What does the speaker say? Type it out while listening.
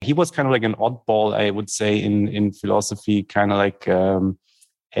He was kind of like an oddball, I would say, in philosophy, kind of like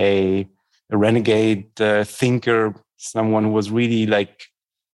a renegade thinker, someone who was really like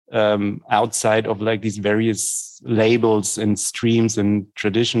outside of like these various labels and streams and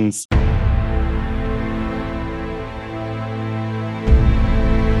traditions.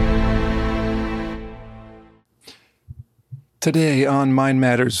 Today on Mind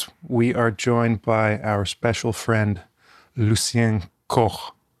Matters, we are joined by our special friend, Lucien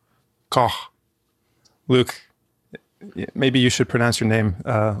Koch. Luke, maybe you should pronounce your name.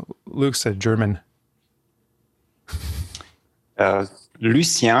 Luke's a German.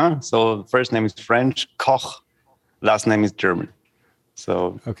 Lucien, so first name is French, Koch, last name is German.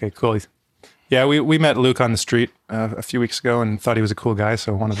 So okay, cool. Yeah, we met Luke on the street a few weeks ago and thought he was a cool guy,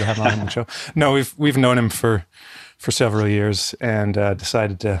 so wanted to have him on the show. No, we've known him for several years and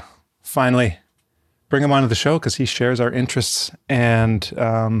decided to finally bring him onto the show because he shares our interests and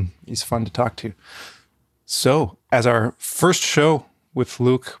he's fun to talk to. So, as our first show with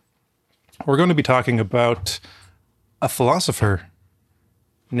Luke, we're going to be talking about a philosopher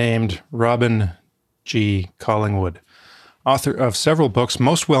named Robin G. Collingwood, author of several books,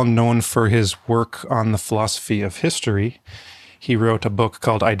 most well known for his work on the philosophy of history. He wrote a book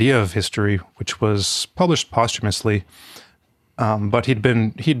called Idea of History, which was published posthumously, but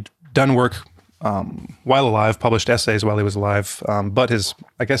he'd done work while alive, published essays while he was alive, but his,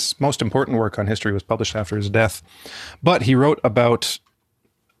 I guess, most important work on history was published after his death. But he wrote about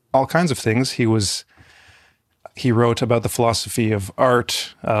all kinds of things. He wrote about the philosophy of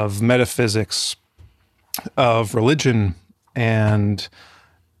art, of metaphysics, of religion, and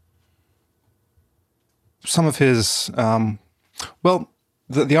some of his... the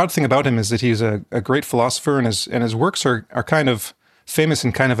odd thing about him is that he's a great philosopher, and his works are kind of famous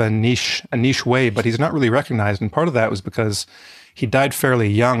in kind of a niche way, but he's not really recognized. And part of that was because he died fairly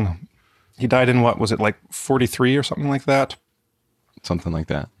young. He died in, what was it, like 43 or something like that? Something like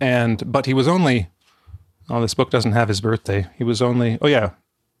that. But he was only, this book doesn't have his birthday. He was only,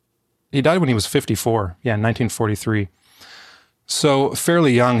 he died when he was 54. Yeah, in 1943. So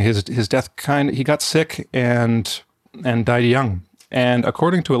fairly young. His death he got sick and died young. And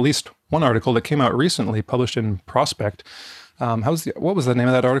according to at least one article that came out recently, published in Prospect, what was the name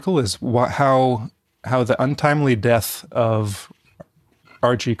of that article? Is how the untimely death of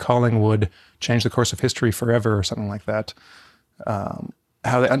R.G. Collingwood changed the course of history forever, or something like that. How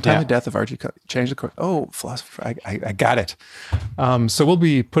the untimely death of R.G. changed the course. Oh, philosopher, I got it. So we'll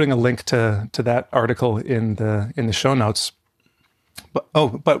be putting a link to that article in the show notes.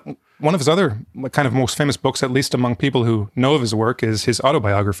 But one of his other kind of most famous books, at least among people who know of his work, is his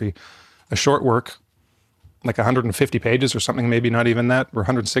autobiography, a short work, like 150 pages or something, maybe not even that, or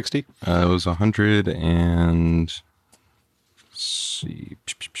 160. It was 100 and... see.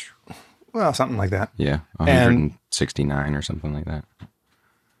 Well, something like that. Yeah, 169 or something like that.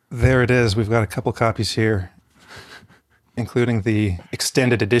 There it is. We've got a couple copies here, including the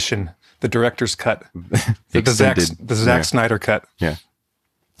extended edition, the director's cut, the Zack Snyder cut. Yeah.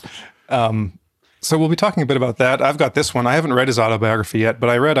 So we'll be talking a bit about that. I've got this one. I haven't read his autobiography yet, but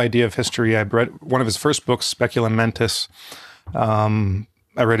I read Idea of History. I read one of his first books, Speculum Mentis. I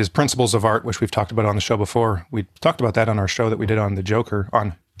read his Principles of Art, which we've talked about on the show before. We talked about that on our show that we did on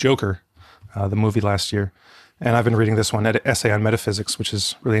Joker, the movie last year. And I've been reading this one, Essay on Metaphysics, which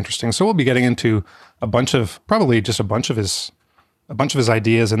is really interesting. So we'll be getting into a bunch of his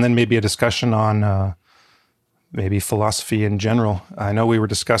ideas, and then maybe a discussion on maybe philosophy in general. I know we were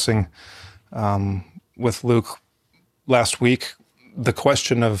discussing with Luke last week the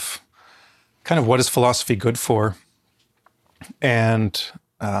question of kind of what is philosophy good for, and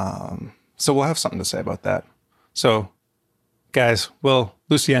so we'll have something to say about that. So, guys,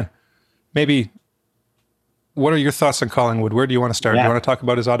 Lucien, maybe what are your thoughts on Collingwood? Where do you want to start? Do you want to talk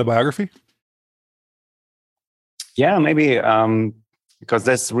about his autobiography? Yeah, maybe because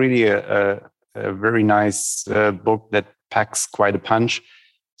that's really a very nice book that packs quite a punch.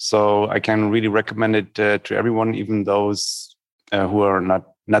 So I can really recommend it to everyone, even those who are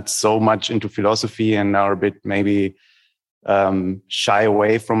not so much into philosophy and are a bit maybe shy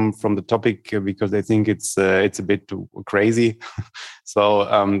away from the topic because they think it's a bit too crazy. So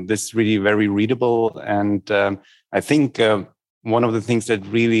this is really very readable, and I think one of the things that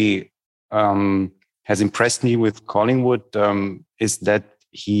really has impressed me with Collingwood is that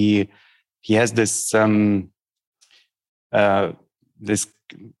he has this this,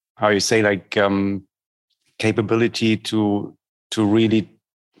 how you say, like capability to really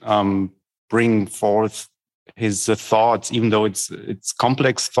bring forth his thoughts, even though it's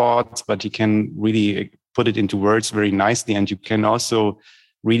complex thoughts, but he can really put it into words very nicely. And you can also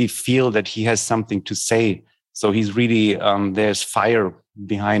really feel that he has something to say. So he's really there's fire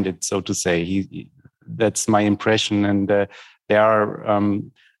behind it, so to say. That's my impression. And there are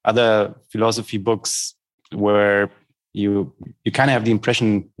other philosophy books where you kind of have the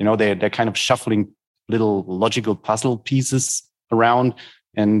impression, they're kind of shuffling little logical puzzle pieces around,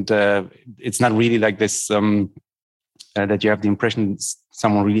 and it's not really like this that you have the impression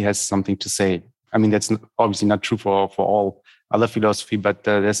someone really has something to say. I mean, that's obviously not true for all other philosophy, but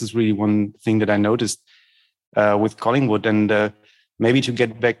this is really one thing that I noticed with Collingwood. And maybe to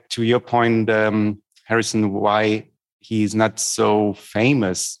get back to your point, Harrison, why he's not so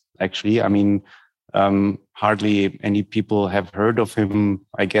famous, actually. I mean, hardly any people have heard of him,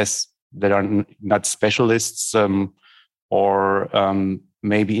 I guess, that are not specialists or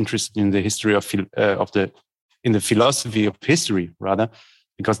maybe interested in the history in the philosophy of history, rather,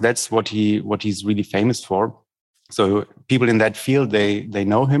 because that's what he's really famous for. So people in that field, they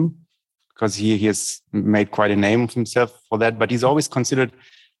know him because he has made quite a name of himself for that. But he's always considered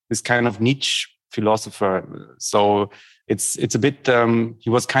this kind of niche philosopher. So it's a bit he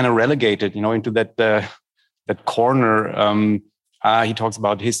was kind of relegated, into that corner. He talks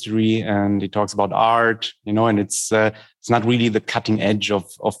about history and he talks about art, and it's not really the cutting edge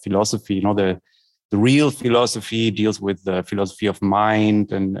of philosophy. The real philosophy deals with the philosophy of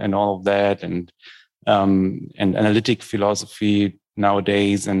mind and all of that, and analytic philosophy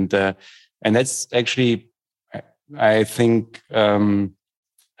nowadays, and that's actually, I think,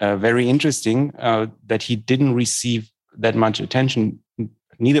 very interesting that he didn't receive that much attention,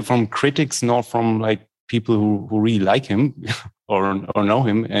 neither from critics nor from like people who really like him or know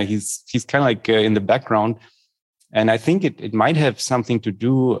him. He's kind of like in the background, and I think it might have something to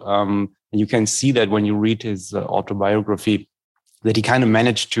do. And you can see that when you read his autobiography, that he kind of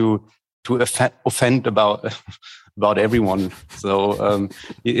managed to offend about everyone. So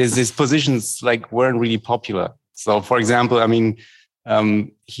his positions like weren't really popular. So, for example, I mean,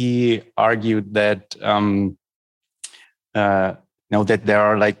 he argued that that there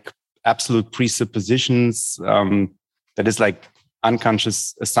are like absolute presuppositions, that is like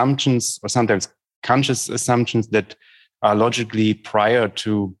unconscious assumptions or sometimes conscious assumptions that are logically prior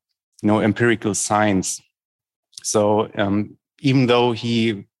to empirical science. So even though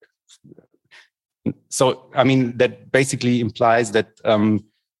that basically implies that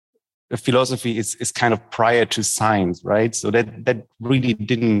philosophy is kind of prior to science, right? So that really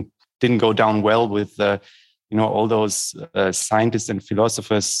didn't go down well with all those scientists and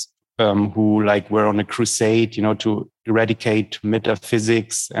philosophers who like were on a crusade, to eradicate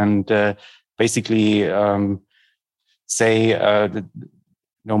metaphysics and basically say that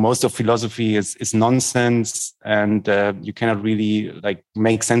most of philosophy is nonsense, and you cannot really like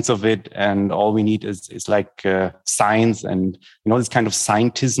make sense of it, and all we need is like science, and this kind of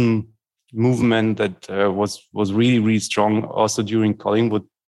scientism movement that was really, really strong also during Collingwood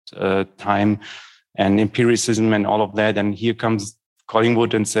time, and empiricism and all of that. And here comes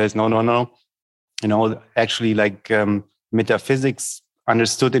Collingwood and says, no, actually like metaphysics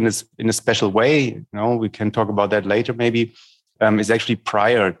understood in a special way, we can talk about that later maybe, is actually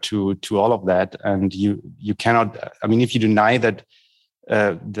prior to all of that. And you cannot, I mean, if you deny that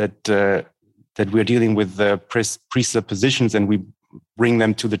we're dealing with the presuppositions and we bring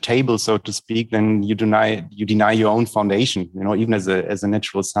them to the table, so to speak, then you deny your own foundation, even as a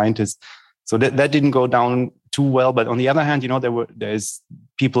natural scientist. So that didn't go down too well. But on the other hand, there's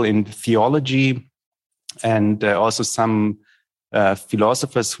people in theology and also some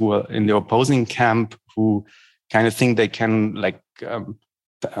philosophers who are in the opposing camp who kind of think they can like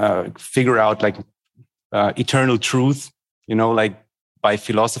figure out like eternal truth, like by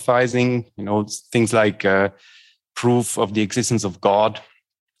philosophizing, things like proof of the existence of God,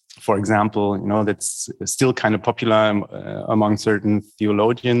 for example, that's still kind of popular among certain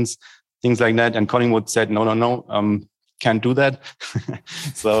theologians, things like that. And Collingwood said, no, can't do that.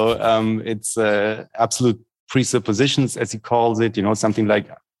 So it's absolute presuppositions, as he calls it, something like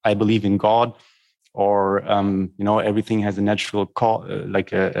I believe in God, or everything has a natural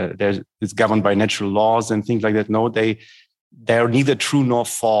it's governed by natural laws and things like that. No, they're neither true nor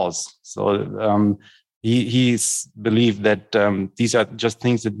false. So he's believed that these are just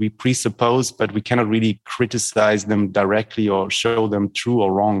things that we presuppose, but we cannot really criticize them directly or show them true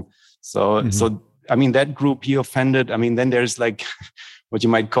or wrong. So so I mean, that group he offended. I mean, then there's like what you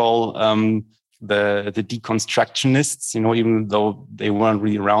might call the deconstructionists, even though they weren't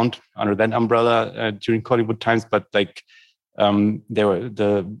really around under that umbrella during Collingwood times, but like they were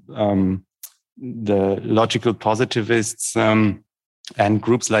the logical positivists and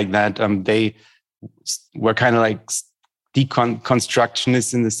groups like that. They were kind of like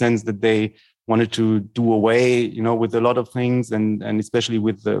deconstructionists in the sense that they wanted to do away, with a lot of things, and especially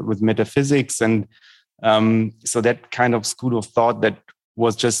with metaphysics, and so that kind of school of thought that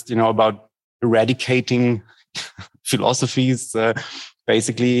was just about eradicating philosophies,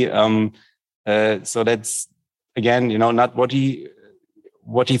 basically. So that's again, not what he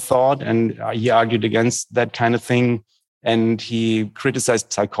thought, and he argued against that kind of thing, and he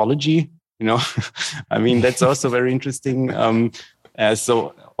criticized psychology. I mean, that's also very interesting.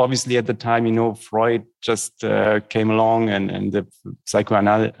 So obviously at the time, Freud just came along, and the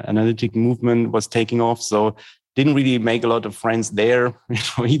psychoanalytic movement was taking off. So didn't really make a lot of friends there,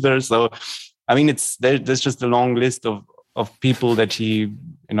 either. So, I mean, there's just a long list of people that he,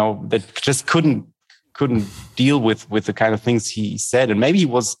 that just couldn't deal with the kind of things he said. And maybe he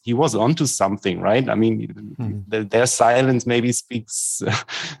was onto something, right? I mean, their silence maybe speaks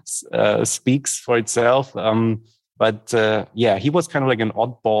for itself. But he was kind of like an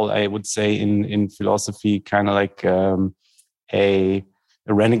oddball, I would say, in philosophy, kind of like a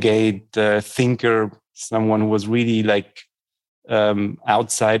renegade thinker, someone who was really like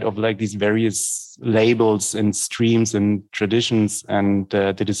outside of like these various labels and streams and traditions, and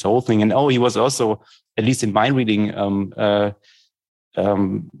did his whole thing. And he was also, at least in my reading,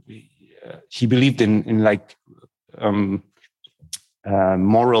 he believed in like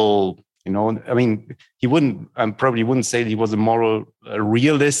moral. I mean, he probably wouldn't say that he was a moral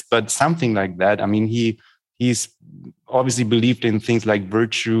realist, but something like that. I mean, he's obviously believed in things like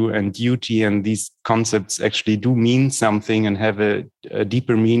virtue and duty, and these concepts actually do mean something and have a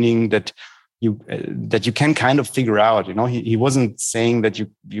deeper meaning that you can kind of figure out. He wasn't saying that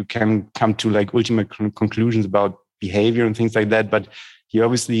you can come to like ultimate conclusions about behavior and things like that, but he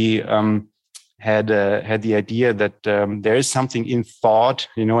obviously had the idea that there is something in thought,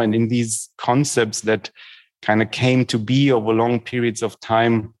 and in these concepts that kind of came to be over long periods of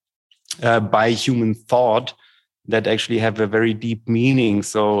time by human thought that actually have a very deep meaning.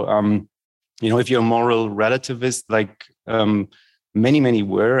 So, if you're a moral relativist, like many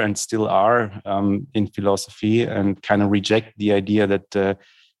were and still are in philosophy, and kind of reject the idea that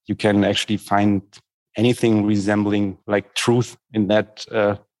you can actually find anything resembling like truth in that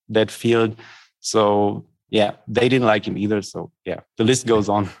field. So yeah, they didn't like him either. So yeah, the list goes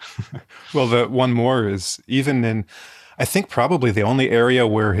on. Well, the one more is even in, I think probably the only area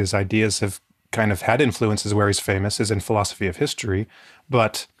where his ideas have kind of had influences where he's famous is in philosophy of history,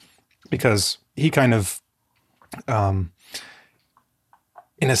 but because he kind of, in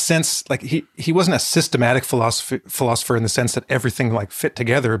a sense, like he wasn't a systematic philosopher in the sense that everything like fit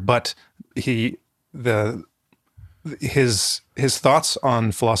together, but his thoughts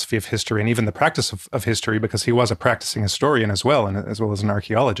on philosophy of history and even the practice of history, because he was a practicing historian as well, and as well as an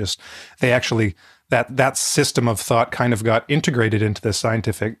archaeologist, they actually that system of thought kind of got integrated into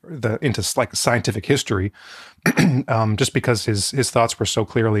scientific history, just because his thoughts were so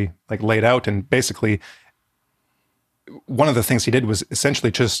clearly like laid out. And basically, one of the things he did was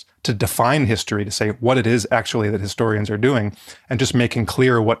essentially just to define history, to say what it is actually that historians are doing, and just making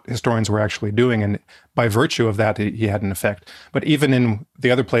clear what historians were actually doing. And by virtue of that, he had an effect. But even in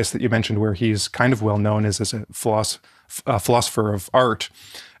the other place that you mentioned where he's kind of well known is as a philosopher of art,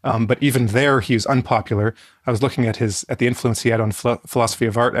 but even there he's unpopular. I was looking at the influence he had on philosophy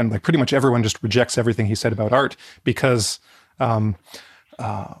of art, and like pretty much everyone just rejects everything he said about art because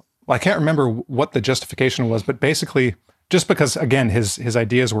I can't remember what the justification was, but basically, just because, again, his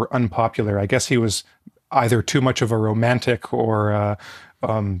ideas were unpopular, I guess he was either too much of a romantic or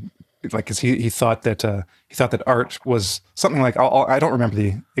like, 'cause he thought that art was something like, I don't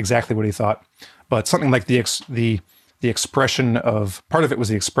remember exactly what he thought, but something like the expression of, part of it was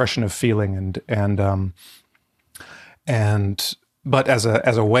the expression of feeling but as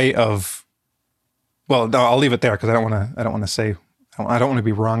a way of, well, no, I'll leave it there because I don't want to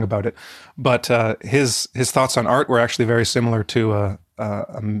be wrong about it. But his thoughts on art were actually very similar to a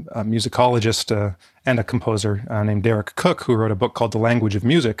musicologist and a composer named Derek Cook, who wrote a book called The Language of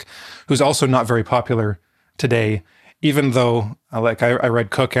Music, who's also not very popular today, even though I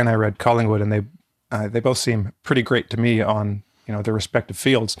read Cook and I read Collingwood, and they both seem pretty great to me on their respective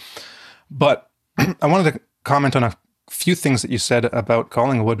fields. But I wanted to comment on a few things that you said about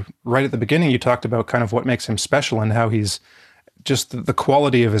Collingwood. Right at the beginning, you talked about kind of what makes him special and how he's just the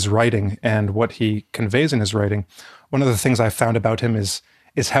quality of his writing and what he conveys in his writing. One of the things I found about him is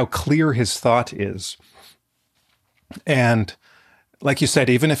how clear his thought is. And like you said,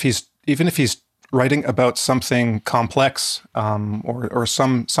 even if he's writing about something complex, or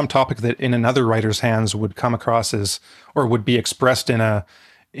some topic that in another writer's hands would come across as, or would be expressed in a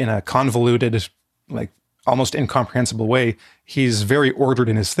convoluted, like almost incomprehensible way, he's very ordered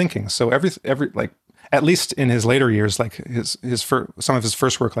in his thinking. So every like, at least in his later years, like some of his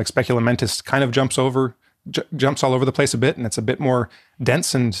first work, like Speculum Mentis, kind of jumps all over the place a bit, and it's a bit more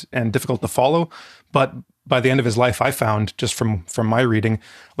dense and difficult to follow. But by the end of his life, I found, just from my reading,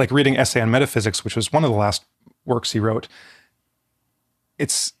 like reading Essay on Metaphysics, which was one of the last works he wrote,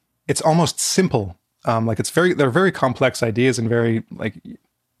 it's almost simple. Like they're very complex ideas, and very, like,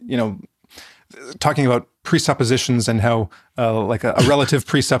 you know, talking about presuppositions and how like a relative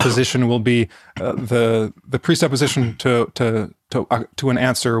presupposition will be the presupposition to an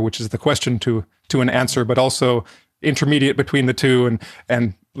answer, which is the question to an answer, but also intermediate between the two,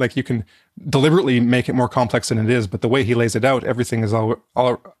 and like you can deliberately make it more complex than it is, but the way he lays it out, everything is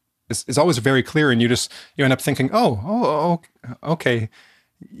always very clear, and you end up thinking, oh, okay,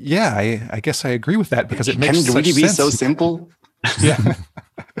 yeah, I guess I agree with that, because it makes such sense. Can it really be so simple? Yeah.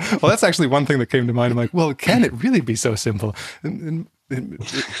 Well, that's actually one thing that came to mind. I'm like, well, can it really be so simple? And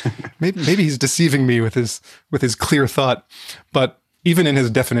maybe he's deceiving me with his clear thought. But even in his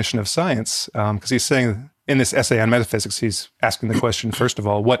definition of science, because he's saying in this essay on metaphysics, he's asking the question, first of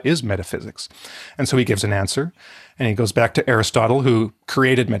all, what is metaphysics? And so he gives an answer, and he goes back to Aristotle, who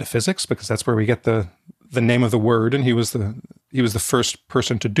created metaphysics, because that's where we get the name of the word, and he was the first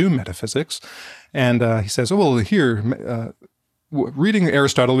person to do metaphysics. And he says, oh, well, here, reading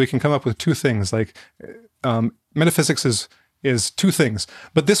Aristotle, we can come up with two things. Like metaphysics is two things,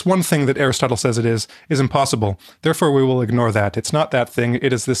 but this one thing that Aristotle says it is impossible. Therefore, we will ignore that. It's not that thing.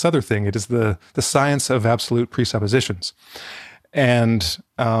 It is this other thing. It is the science of absolute presuppositions. And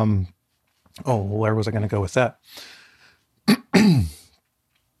where was I going to go with that?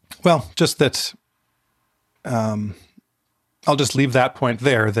 Well, just that. I'll just leave that point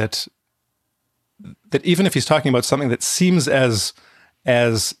there. That even if he's talking about something that seems as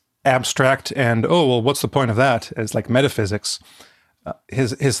abstract and, oh, well, what's the point of that, as like metaphysics,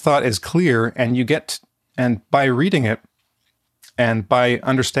 his thought is clear, and by reading it and by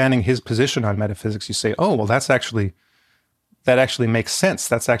understanding his position on metaphysics, you say, oh, well, that actually makes sense.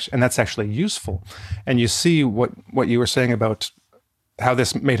 That's actually useful. And you see what you were saying about how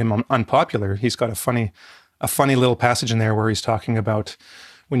this made him unpopular. He's got a funny little passage in there where he's talking about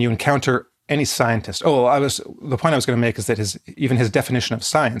when you encounter any scientist. The point I was going to make is that even his definition of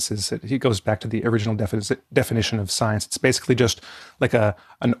science is that he goes back to the original definition of science. It's basically just like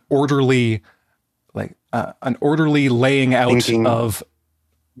an orderly laying out thinking. Of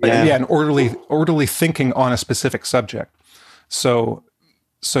an orderly thinking on a specific subject. So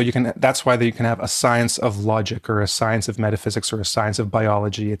that's why you can have a science of logic, or a science of metaphysics, or a science of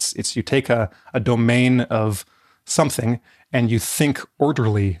biology. It's you take a domain of something and you think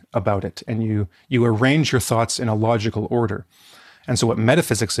orderly about it, and you arrange your thoughts in a logical order. And so what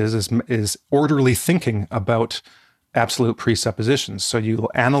metaphysics is orderly thinking about absolute presuppositions. So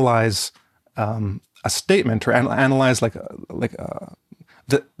you'll analyze a statement, or analyze the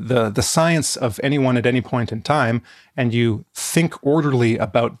science of anyone at any point in time, and you think orderly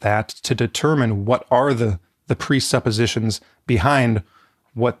about that to determine what are the presuppositions behind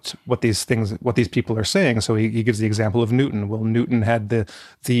what these people are saying. So he gives the example of Newton. Well, Newton had the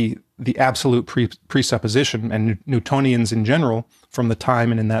absolute presupposition, and Newtonians in general, from the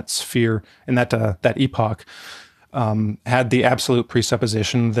time and in that sphere, in that epoch, had the absolute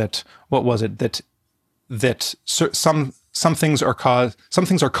presupposition that, what was it, that some things are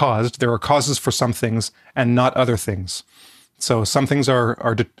caused. There are causes for some things and not other things. So some things some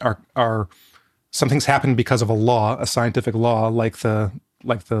things happen because of a law, a scientific law, like the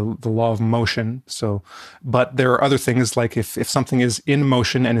law of motion. So, but there are other things, like if something is in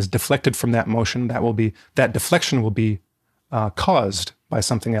motion and is deflected from that motion, that deflection will be caused by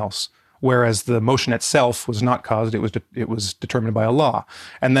something else. Whereas the motion itself was not caused; it was determined by a law.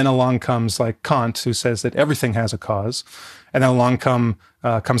 And then along comes like Kant, who says that everything has a cause, and then along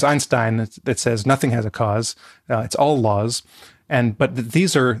comes Einstein that says nothing has a cause; it's all laws. But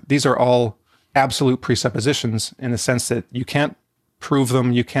these are all absolute presuppositions, in the sense that you can't prove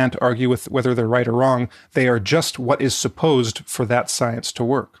them, you can't argue with whether they're right or wrong. They are just what is supposed for that science to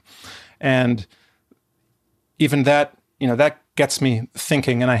work. And even that, that gets me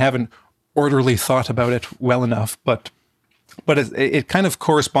thinking, and I haven't orderly thought about it well enough, but it kind of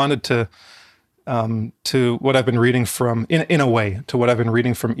corresponded to what I've been reading from, in a way, to what I've been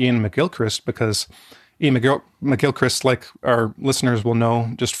reading from Iain McGilchrist, because Iain McGilchrist, like our listeners will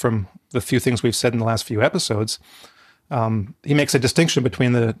know just from the few things we've said in the last few episodes, he makes a distinction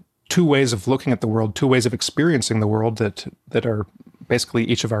between the two ways of looking at the world, two ways of experiencing the world that are basically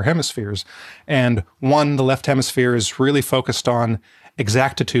each of our hemispheres. And one, the left hemisphere, is really focused on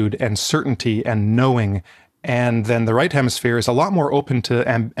exactitude and certainty and knowing. And then the right hemisphere is a lot more open to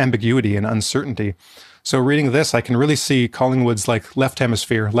ambiguity and uncertainty. So reading this, I can really see Collingwood's like left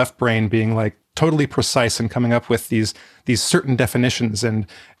hemisphere, left brain being like totally precise and coming up with these certain definitions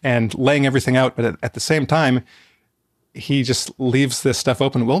and laying everything out. But at the same time, he just leaves this stuff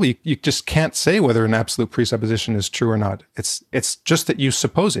open. Well, you just can't say whether an absolute presupposition is true or not. It's just that you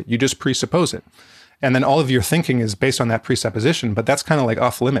suppose it. You just presuppose it. And then all of your thinking is based on that presupposition, but that's kind of like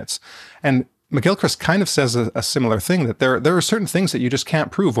off limits. And McGilchrist kind of says a similar thing, that there are certain things that you just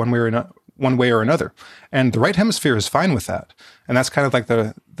can't prove one way or another. And the right hemisphere is fine with that. And that's kind of like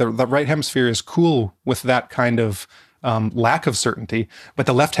the right hemisphere is cool with that kind of lack of certainty, but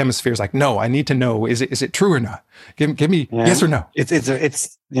the left hemisphere is like, no, I need to know, is it true or not? Give me yes or no.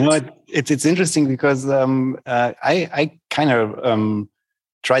 It's interesting because I kind of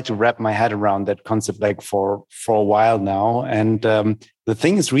tried to wrap my head around that concept like for a while now, and the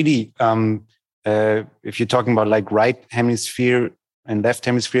thing is really if you're talking about like right hemisphere and left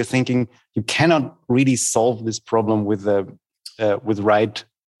hemisphere thinking, you cannot really solve this problem with right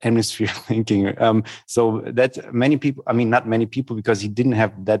hemisphere thinking. So that many people, I mean, not many people, because he didn't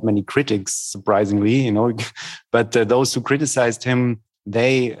have that many critics, surprisingly, but those who criticized him,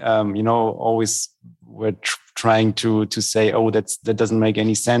 they, always were trying to say, oh, that doesn't make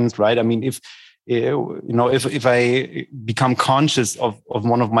any sense, right? I mean, if I become conscious of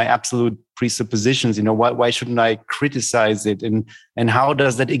one of my absolute presuppositions, why shouldn't I criticize it? And how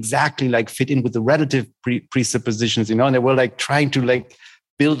does that exactly like fit in with the relative presuppositions? And they were like trying to like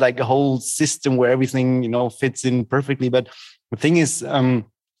build like a whole system where everything, fits in perfectly. But the thing is,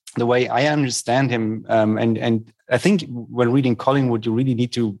 the way I understand him, and I think when reading Collingwood, you really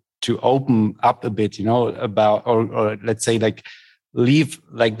need to open up a bit, about, or let's say like leave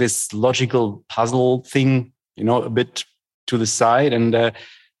like this logical puzzle thing, a bit to the side and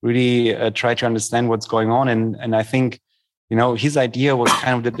really try to understand what's going on. And I think, his idea was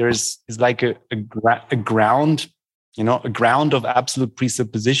kind of that is like a ground, a ground of absolute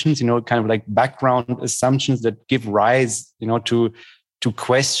presuppositions, kind of like background assumptions that give rise, to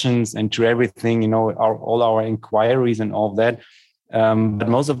questions and to everything, all our inquiries and all of that. But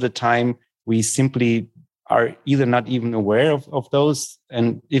most of the time, we simply are either not even aware of those.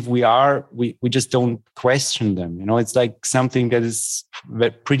 And if we are, we just don't question them. It's like something that is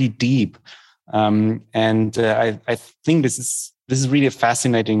pretty deep. And I think this is really a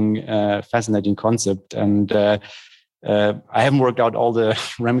fascinating concept. And I haven't worked out all the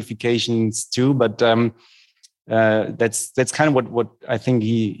ramifications too, but that's kind of what I think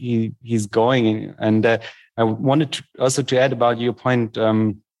he's going in. And I wanted to add about your point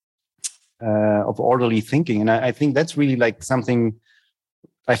of orderly thinking, and I think that's really like something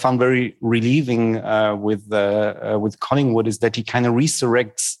I found very relieving with Collingwood, is that he kind of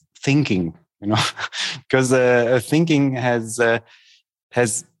resurrects thinking, because thinking has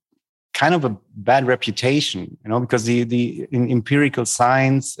kind of a bad reputation, because the in empirical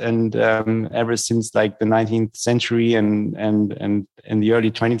science and ever since like the 19th century and in the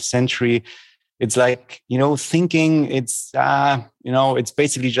early 20th century, it's like, thinking, it's it's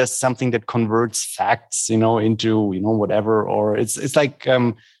basically just something that converts facts, into whatever, or it's like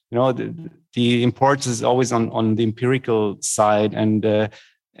the importance is always on the empirical side, and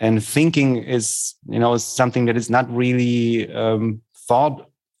thinking is something that is not really thought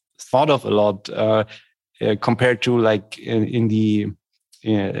of a lot compared to like in the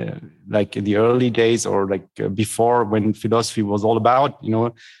early days, or like before, when philosophy was all about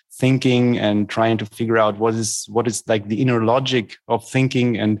thinking and trying to figure out what is like the inner logic of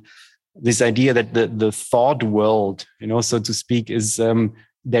thinking, and this idea that the thought world, so to speak, is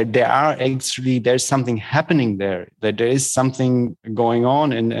there's something happening there, that there is something going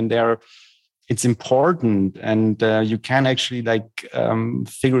on, and it's important, and you can actually like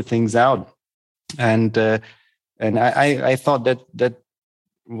figure things out, and I thought that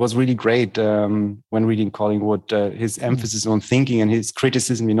was really great when reading Collingwood, his emphasis on thinking and his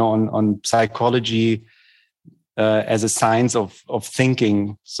criticism, on psychology as a science of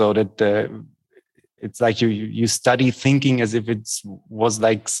thinking, so that it's like you study thinking as if it was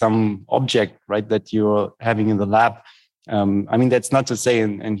like some object, right, that you're having in the lab. I mean, that's not to say,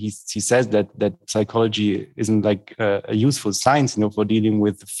 and he says that psychology isn't like a useful science, for dealing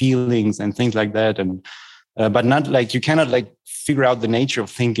with feelings and things like that, and but not like, you cannot like figure out the nature of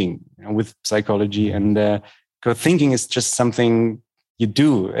thinking with psychology, and because thinking is just something you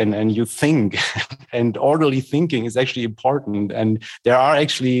do and you think, and orderly thinking is actually important, and there are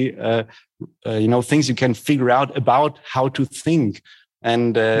actually things you can figure out about how to think.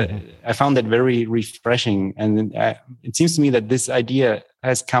 And I found that very refreshing. And it seems to me that this idea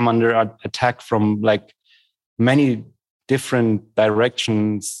has come under attack from like many different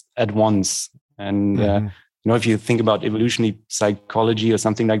directions at once. And, if you think about evolutionary psychology or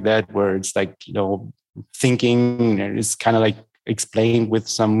something like that, where it's like, thinking is kind of like explained with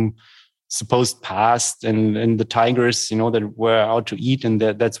some supposed past and the tigers, that were out to eat. And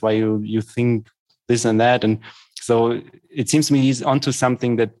that's why you think this and that. And so it seems to me he's onto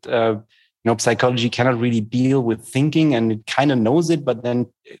something that, psychology cannot really deal with thinking, and it kind of knows it, but then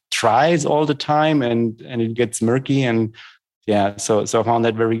it tries all the time and it gets murky. And yeah, so I found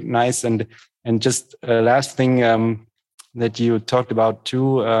that very nice. And just last thing that you talked about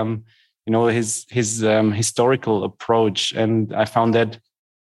too, his historical approach. And I found that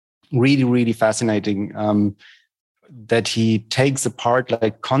really, really fascinating. That he takes apart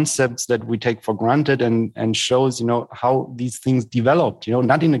like concepts that we take for granted and shows, how these things developed,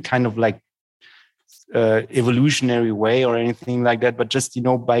 not in a kind of like evolutionary way or anything like that, but just,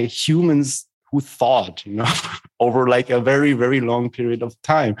 by humans who thought, over like a very, very long period of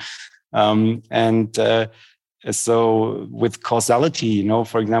time. So with causality,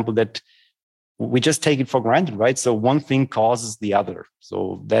 for example, that we just take it for granted, right? So one thing causes the other.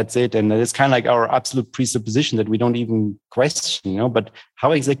 So that's it. And it's kind of like our absolute presupposition that we don't even question, but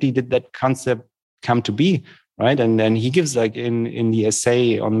how exactly did that concept come to be, right? And then he gives like in the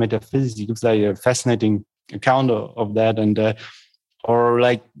essay on metaphysics, he gives like a fascinating account of that. And, or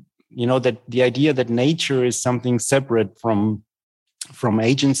like, that the idea that nature is something separate from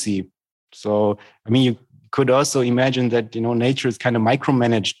agency. So, I mean, you could also imagine that, nature is kind of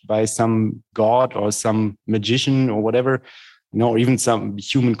micromanaged by some god or some magician or whatever, or even some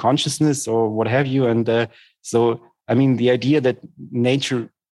human consciousness or what have you. And so, I mean, the idea that nature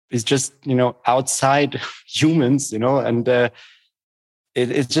is just, outside humans, and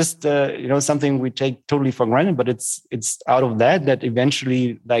it's just, something we take totally for granted, but it's out of that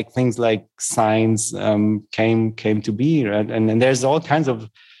eventually like things like science came to be. Right? And there's all kinds of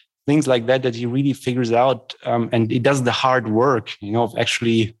things like that he really figures out, and he does the hard work, of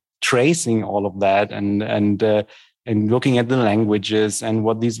actually tracing all of that and looking at the languages and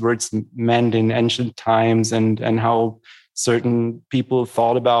what these words meant in ancient times and how certain people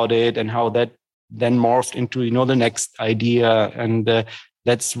thought about it and how that then morphed into the next idea. And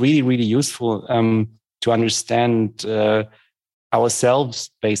that's really, really useful to understand ourselves,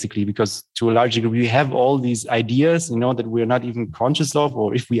 basically, because to a large degree we have all these ideas that we're not even conscious of,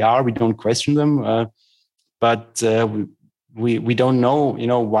 or if we are, we don't question them, but we don't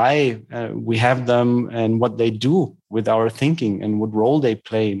know why we have them and what they do with our thinking and what role they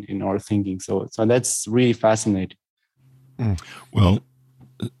play in our thinking. So that's really fascinating. Well,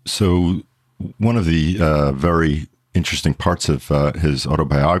 so one of the very interesting parts of his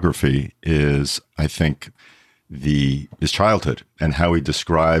autobiography is, I think, his childhood and how he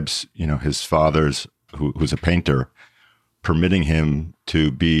describes, his father's, who's a painter, permitting him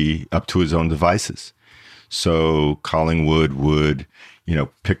to be up to his own devices. So Collingwood would,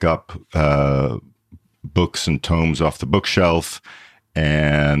 pick up books and tomes off the bookshelf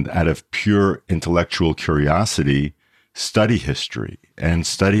and out of pure intellectual curiosity, study history and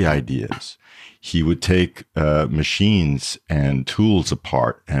study ideas. He would take machines and tools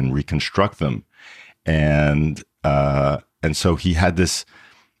apart and reconstruct them. And so he had this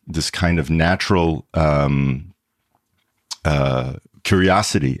kind of natural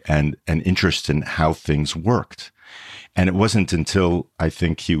curiosity and interest in how things worked. And it wasn't until I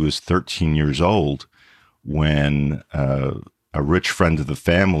think he was 13 years old when a rich friend of the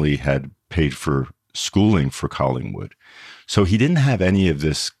family had paid for schooling for Collingwood. So he didn't have any of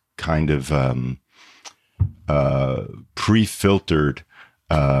this kind of pre-filtered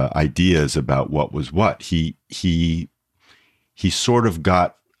ideas about what was what. He sort of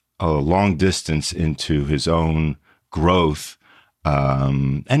got a long distance into his own growth,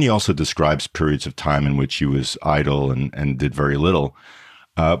 and he also describes periods of time in which he was idle and did very little.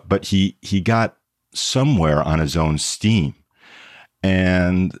 But he got somewhere on his own steam.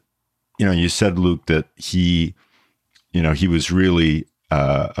 And you said, Luke, that he was really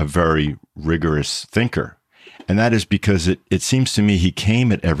a very rigorous thinker. And that is because it seems to me he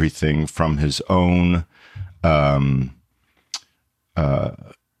came at everything from his own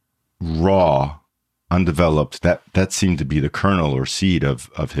raw, undeveloped. That seemed to be the kernel or seed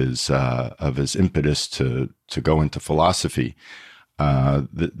of his impetus to go into philosophy.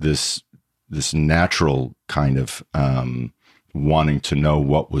 This natural kind of wanting to know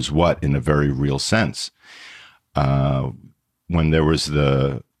what was what in a very real sense. When there was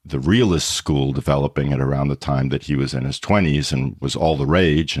the the realist school developing at around the time that he was in his 20s and was all the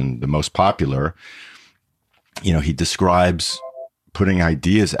rage and the most popular, he describes putting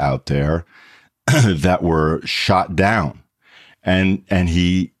ideas out there that were shot down. And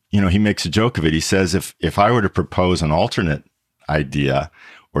he makes a joke of it. He says, if I were to propose an alternate idea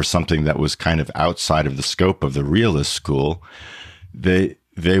or something that was kind of outside of the scope of the realist school, they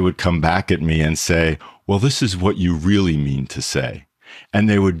would come back at me and say, well, this is what you really mean to say. And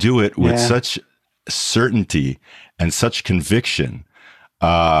they would do it with such certainty and such conviction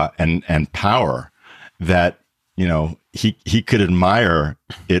and power that, he could admire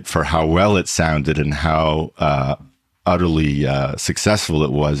it for how well it sounded and how utterly successful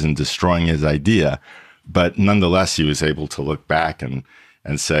it was in destroying his idea. But nonetheless, he was able to look back and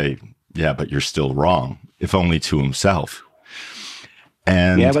say, yeah, but you're still wrong, if only to himself.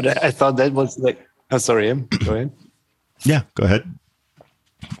 And yeah, but I thought that was like, oh, sorry, go ahead. Yeah, go ahead.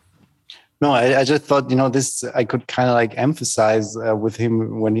 No, I just thought, this I could kind of like emphasize with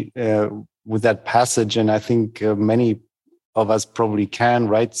him when with that passage, and I think many of us probably can,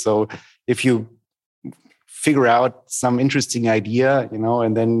 right? So if you figure out some interesting idea,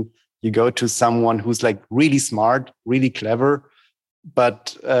 and then you go to someone who's like really smart, really clever,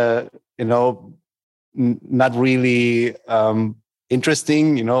 but not really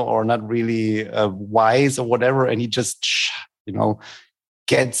interesting, or not really wise or whatever, and he just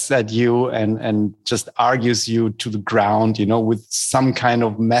gets at you and just argues you to the ground, with some kind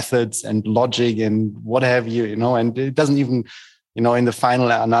of methods and logic and what have you, and it doesn't even, in the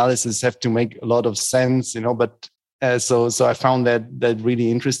final analysis have to make a lot of sense, but so I found that really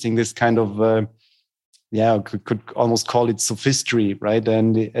interesting, this kind of, could almost call it sophistry, right?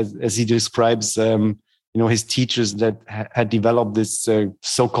 And as he describes, his teachers that had developed this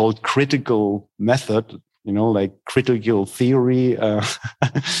so-called critical method, like critical theory,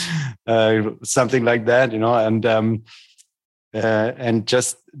 something like that, and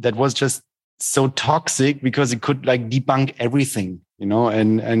just that was just so toxic because it could like debunk everything,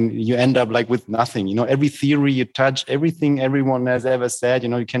 and you end up like with nothing, every theory you touch, everything everyone has ever said,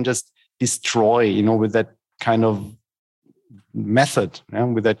 you can just destroy, with that kind of method,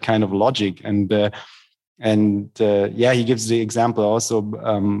 with that kind of logic, and he gives the example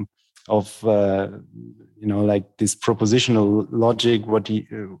also of like this propositional logic,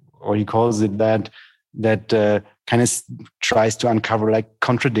 he calls it that kind of tries to uncover like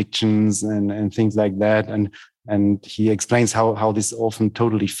contradictions and things like that, and he explains how this often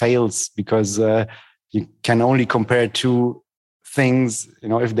totally fails because you can only compare two things,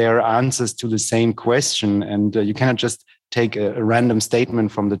 if they are answers to the same question, and you cannot just take a random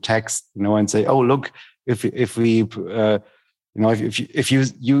statement from the text, and say, oh, look, if we if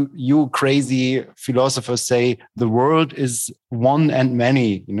you crazy philosophers say the world is one and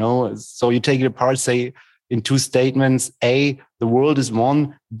many, so you take it apart, say in two statements, A, the world is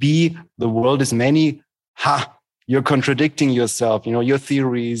one, B, the world is many. Ha, you're contradicting yourself. Your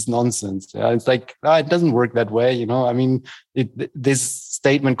theory is nonsense. It's like, it doesn't work that way. I mean, this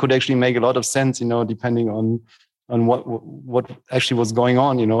statement could actually make a lot of sense, depending on what actually was going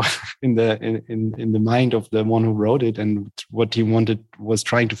on, in the mind of the one who wrote it and what he was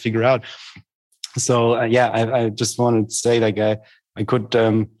trying to figure out. So I just wanted to say, like, I could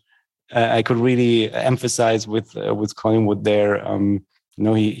really emphasize with Collingwood there.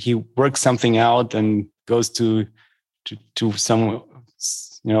 He works something out and goes to some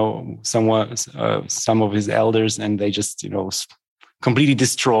of his elders, and they just completely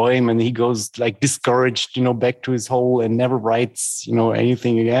destroy him, and he goes like discouraged, back to his hole and never writes,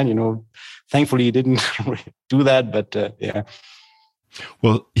 anything again. Thankfully he didn't do that, but yeah.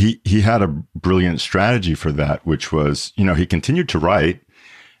 Well, he had a brilliant strategy for that, which was, he continued to write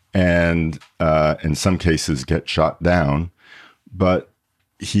and in some cases get shot down, but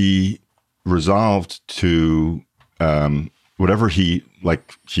he resolved to whatever he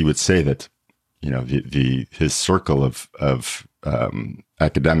would say that, his circle of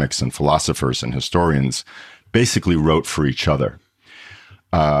academics and philosophers and historians basically wrote for each other.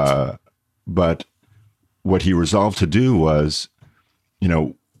 But what he resolved to do was,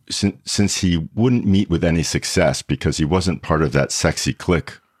 since he wouldn't meet with any success because he wasn't part of that sexy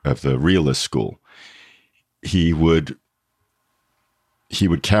clique of the realist school, he would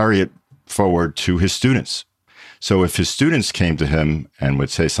carry it forward to his students. So if his students came to him and would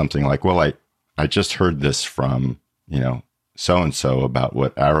say something like, well, I just heard this from, so-and-so about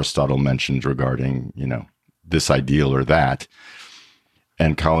what Aristotle mentioned regarding, this ideal or that.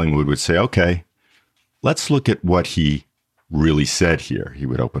 And Collingwood would say, okay, let's look at what he really said here. He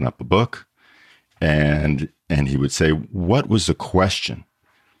would open up a book and he would say, what was the question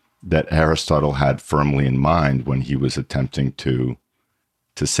that Aristotle had firmly in mind when he was attempting to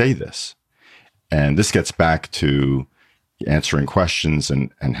say this. And this gets back to answering questions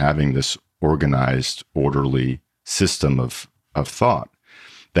and having this organized, orderly system of thought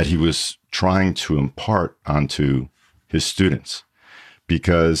that he was trying to impart onto his students.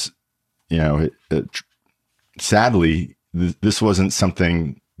 Because, sadly, this wasn't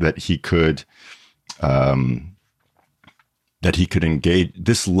something that he could engage.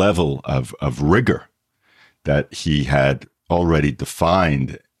 This level of rigor that he had already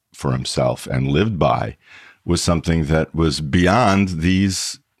defined for himself and lived by was something that was beyond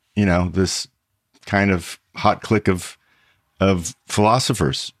these, this kind of hot clique of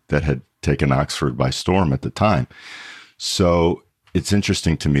philosophers that had taken Oxford by storm at the time. So it's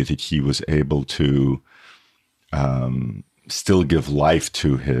interesting to me that he was able to still give life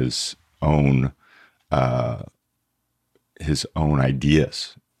to his own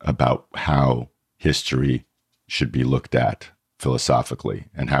ideas about how history should be looked at philosophically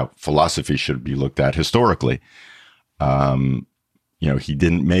and how philosophy should be looked at historically. He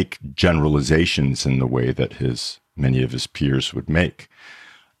didn't make generalizations in the way that many of his peers would make,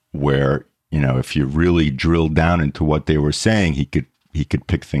 where, if you really drilled down into what they were saying, he could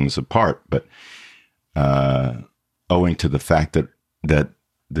pick things apart. But owing to the fact that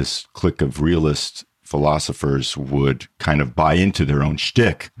this clique of realist philosophers would kind of buy into their own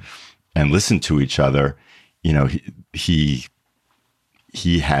shtick and listen to each other, he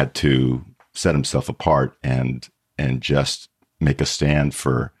had to set himself apart and just make a stand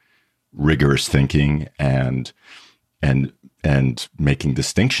for rigorous thinking and making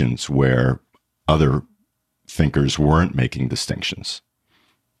distinctions where other thinkers weren't making distinctions.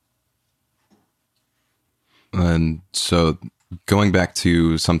 And so going back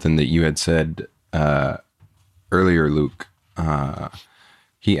to something that you had said earlier, Luke,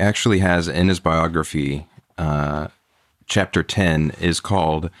 he actually has in his biography, chapter 10 is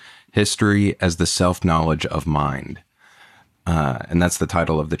called History as the Self-Knowledge of Mind. And that's the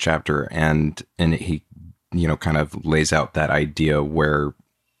title of the chapter. And he, kind of lays out that idea where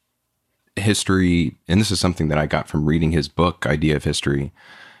history, and this is something that I got from reading his book, Idea of History,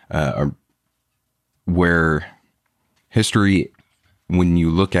 where history, when you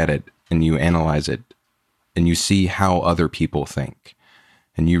look at it and you analyze it and you see how other people think,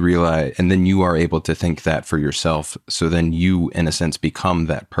 and you realize, and then you are able to think that for yourself. So then you, in a sense, become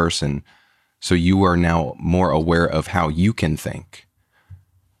that person. So you are now more aware of how you can think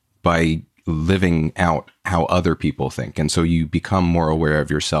by living out how other people think. And so you become more aware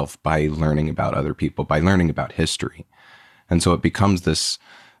of yourself by learning about other people, by learning about history. And so it becomes this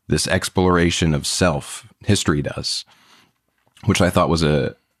exploration of self, history does, which I thought was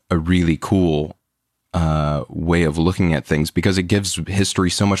a really cool way of looking at things, because it gives history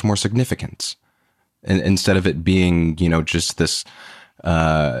so much more significance. And instead of it being, just this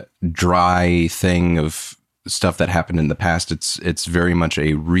dry thing of stuff that happened in the past, it's very much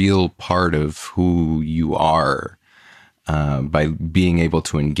a real part of who you are by being able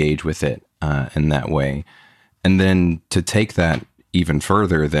to engage with it in that way. And then to take that even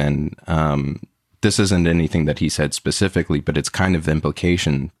further, then this isn't anything that he said specifically, but it's kind of the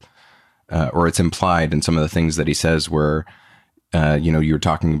implication, or it's implied in some of the things that he says, where you were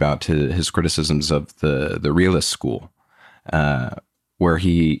talking about his criticisms of the realist school, where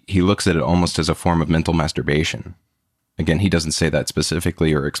he looks at it almost as a form of mental masturbation. Again, he doesn't say that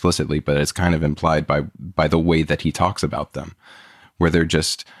specifically or explicitly, but it's kind of implied by the way that he talks about them, where they're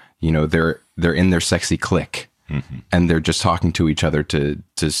just, they're in their sexy clique, mm-hmm. and they're just talking to each other to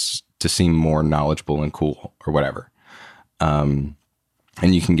seem more knowledgeable and cool or whatever. And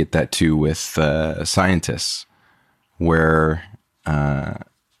you can get that too with scientists, where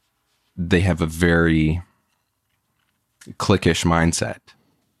they have a very cliquish mindset,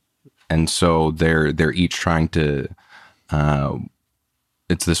 and so they're each trying to.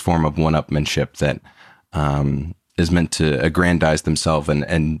 It's this form of one-upmanship that is meant to aggrandize themselves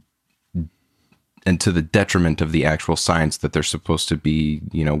and to the detriment of the actual science that they're supposed to be,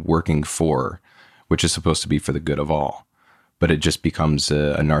 working for, which is supposed to be for the good of all. But it just becomes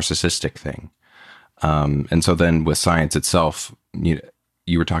a narcissistic thing. And so then with science itself,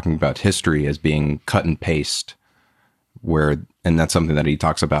 you were talking about history as being cut and paste, and that's something that he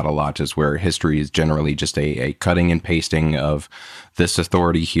talks about a lot, is where history is generally just a cutting and pasting of this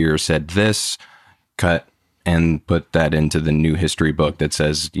authority here said this, cut and put that into the new history book that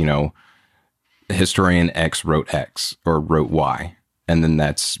says, historian X wrote X or wrote Y. And then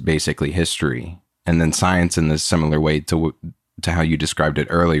that's basically history. And then science, in this similar way to how you described it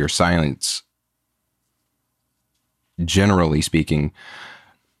earlier, science, generally speaking,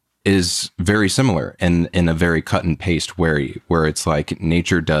 is very similar in a very cut and paste way, where it's like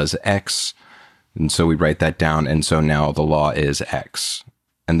nature does X, and so we write that down, and so now the law is X,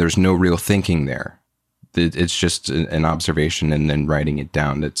 and there's no real thinking there. It's just an observation and then writing it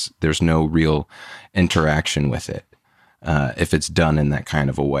down. There's no real interaction with it if it's done in that kind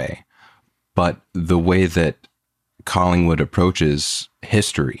of a way. But the way that Collingwood approaches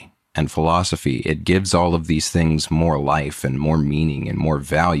history and philosophy, it gives all of these things more life and more meaning and more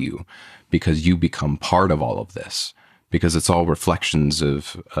value, because you become part of all of this, because it's all reflections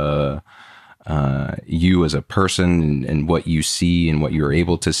of you as a person and what you see and what you're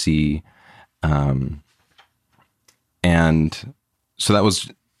able to see. And so that was,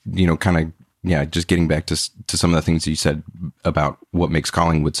 kind of, just getting back to some of the things you said about what makes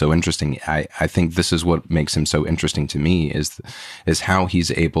Collingwood so interesting. I think this is what makes him so interesting to me is how he's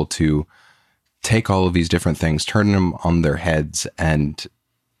able to take all of these different things, turn them on their heads, and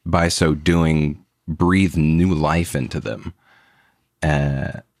by so doing, breathe new life into them.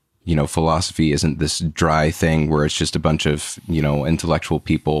 Philosophy isn't this dry thing where it's just a bunch of, intellectual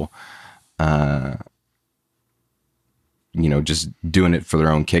people, just doing it for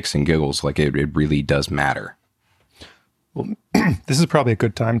their own kicks and giggles. Like it really does matter. Well, this is probably a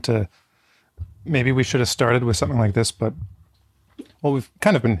good time to, maybe we should have started with something like this, but we've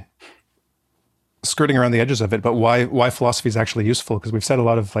kind of been skirting around the edges of it, but why philosophy is actually useful, because we've said a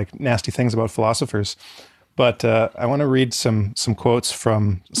lot of like nasty things about philosophers. But I want to read some quotes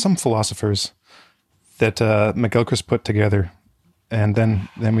from some philosophers that McGilchrist put together, and then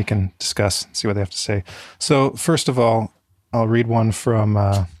we can discuss and see what they have to say. So first of all, I'll read one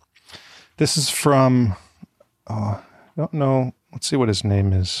from, this is from, I don't know, let's see what his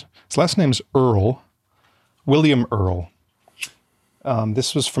name is. His last name's Earl, William Earl.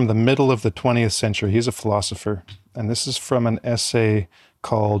 This was from the middle of the 20th century. He's a philosopher, and this is from an essay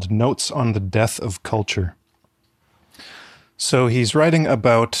called Notes on the Death of Culture. So he's writing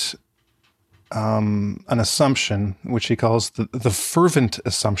about an assumption, which he calls the fervent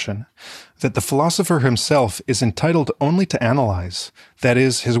assumption, that the philosopher himself is entitled only to analyze. That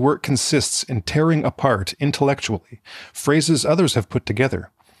is, his work consists in tearing apart intellectually phrases others have put together.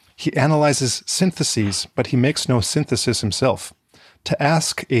 He analyzes syntheses, but he makes no synthesis himself. To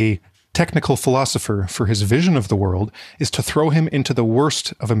ask a technical philosopher for his vision of the world is to throw him into the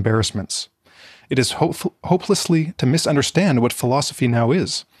worst of embarrassments. It is hopelessly to misunderstand what philosophy now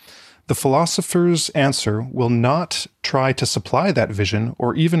is. The philosopher's answer will not try to supply that vision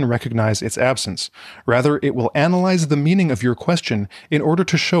or even recognize its absence. Rather, it will analyze the meaning of your question in order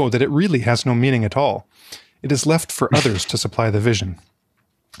to show that it really has no meaning at all. It is left for others to supply the vision.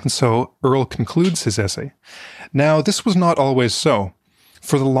 And so Earl concludes his essay. Now, this was not always so.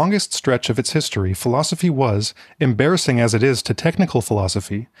 For the longest stretch of its history, philosophy was, embarrassing as it is to technical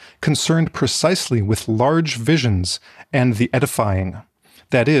philosophy, concerned precisely with large visions and the edifying.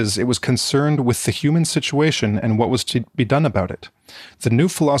 That is, it was concerned with the human situation and what was to be done about it. The new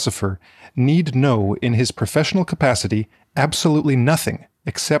philosopher need know in his professional capacity absolutely nothing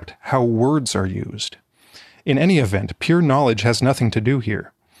except how words are used. In any event, pure knowledge has nothing to do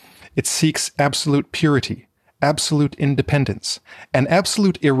here. It seeks absolute purity, absolute independence, and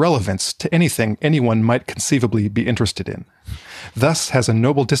absolute irrelevance to anything anyone might conceivably be interested in. Thus has a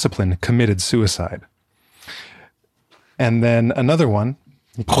noble discipline committed suicide. And then another one,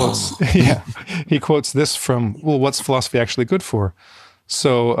 he quotes, he quotes this from, what's philosophy actually good for?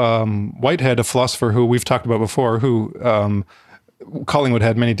 So Whitehead, a philosopher who we've talked about before, who Collingwood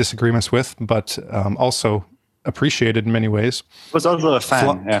had many disagreements with, but also appreciated in many ways. Was also a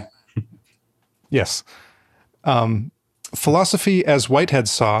fan, yeah. Yes. Philosophy, as Whitehead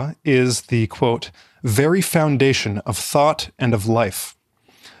saw, is the, quote, very foundation of thought and of life.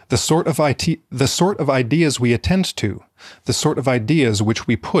 The sort of ideas we attend to, the sort of ideas which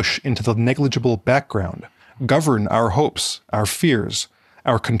we push into the negligible background, govern our hopes, our fears,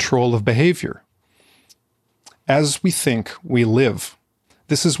 our control of behavior. As we think, we live.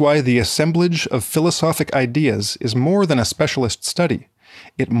 This is why the assemblage of philosophic ideas is more than a specialist study.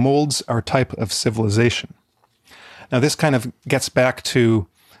 It molds our type of civilization. Now, this kind of gets back to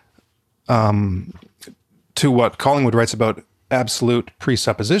what Collingwood writes about absolute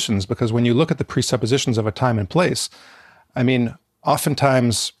presuppositions, because when you look at the presuppositions of a time and place, I mean,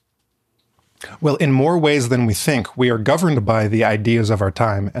 oftentimes, well, in more ways than we think, we are governed by the ideas of our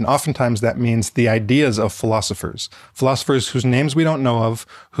time, and oftentimes that means the ideas of philosophers whose names we don't know of,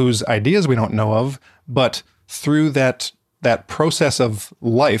 whose ideas we don't know of, but through that process of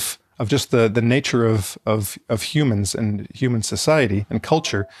life, of just the nature of humans and human society and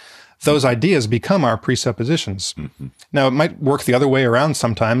culture, those ideas become our presuppositions. Now, it might work the other way around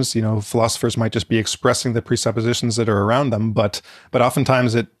sometimes. Philosophers might just be expressing the presuppositions that are around them, but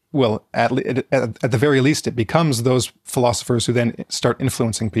oftentimes at the very least, it becomes those philosophers who then start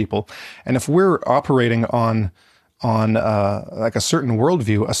influencing people. And if we're operating on like a certain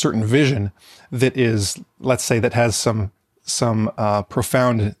worldview, a certain vision that is, let's say, that has some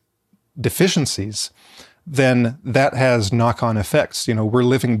profound deficiencies, then that has knock-on effects. We're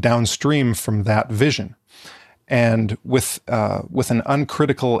living downstream from that vision, and with an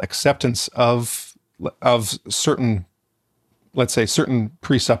uncritical acceptance of certain, let's say, certain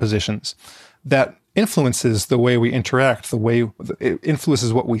presuppositions, that influences the way we interact, it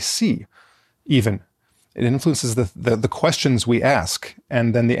influences what we see, even. It influences the questions we ask,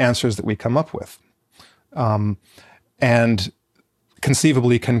 and then the answers that we come up with, and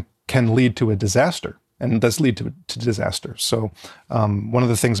conceivably can lead to a disaster, and does lead to disaster. So one of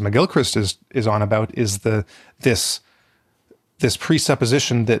the things McGilchrist is on about is this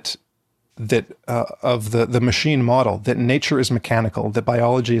presupposition that of the machine model, that nature is mechanical, that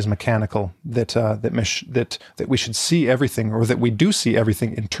biology is mechanical, that we should see everything, or that we do see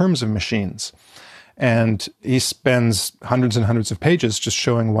everything in terms of machines. And he spends hundreds and hundreds of pages just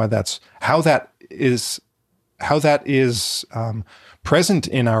showing how that is present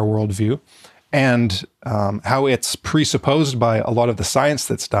in our worldview, and how it's presupposed by a lot of the science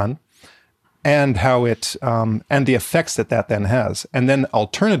that's done, and how and the effects that then has, and then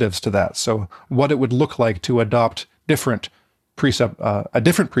alternatives to that. So what it would look like to adopt a different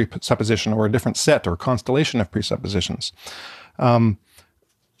presupposition, or a different set or constellation of presuppositions.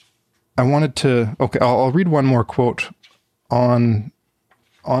 I wanted to, I'll read one more quote on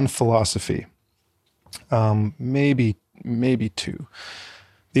philosophy. Maybe two.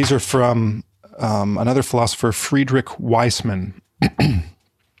 These are from another philosopher, Friedrich Waismann.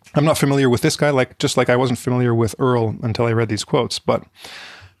 I'm not familiar with this guy, just like I wasn't familiar with Earl until I read these quotes, but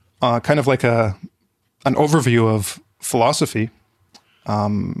kind of like an overview of philosophy.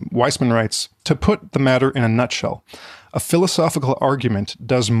 Waismann writes, "To put the matter in a nutshell, a philosophical argument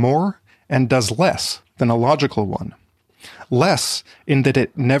does more and does less than a logical one. Less in that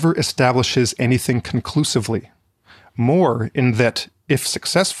it never establishes anything conclusively. More in that, if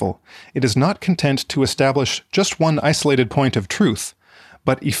successful, it is not content to establish just one isolated point of truth,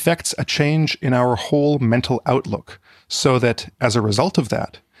 but effects a change in our whole mental outlook, so that, as a result of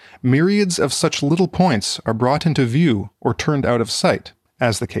that, myriads of such little points are brought into view or turned out of sight,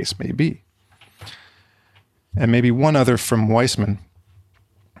 as the case may be." And maybe one other from Waismann.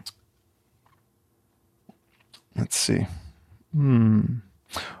 Let's see.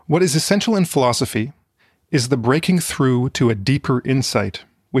 "What is essential in philosophy is the breaking through to a deeper insight,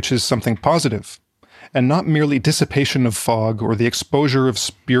 which is something positive, and not merely dissipation of fog or the exposure of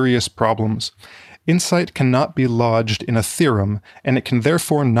spurious problems. Insight cannot be lodged in a theorem, and it can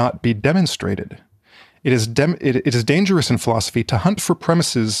therefore not be demonstrated. It is dangerous in philosophy to hunt for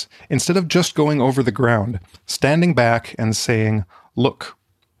premises instead of just going over the ground, standing back and saying, 'Look.'"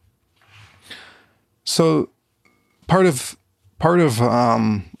 So part of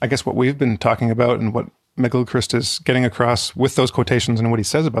I guess what we've been talking about, and what McGilchrist is getting across with those quotations and what he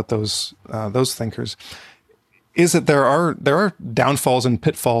says about those thinkers, is that there are downfalls and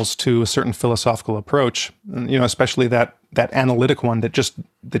pitfalls to a certain philosophical approach, especially that analytic one that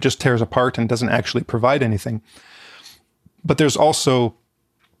just tears apart and doesn't actually provide anything. But there's also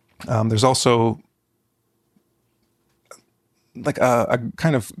like a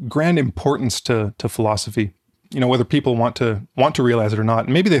kind of grand importance to philosophy, whether people want to realize it or not.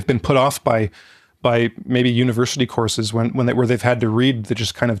 Maybe they've been put off by maybe university courses where they've had to read the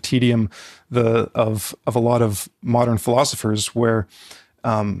just kind of tedium of a lot of modern philosophers, where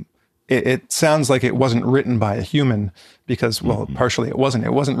it sounds like it wasn't written by a human, because, well, partially it wasn't.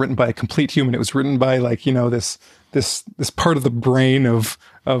 It wasn't written by a complete human. It was written by this part of the brain of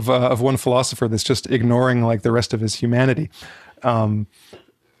one philosopher that's just ignoring like the rest of his humanity.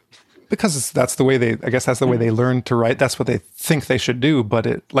 Because that's the way they learn to write. That's what they think they should do. But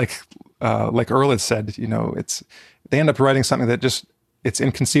it, like Earl had said, they end up writing something that it's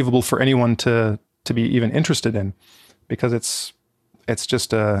inconceivable for anyone to be even interested in, because it's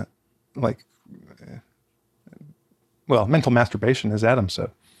just mental masturbation, as Adam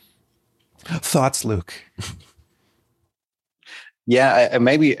said. Thoughts, Luke? Yeah,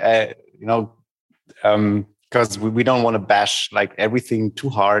 maybe because we don't want to bash like everything too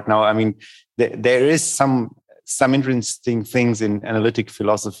hard. Now, I mean, there is some interesting things in analytic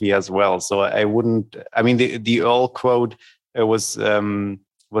philosophy as well. So I wouldn't. I mean, the Earl quote was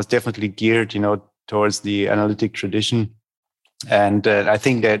definitely geared, towards the analytic tradition. And I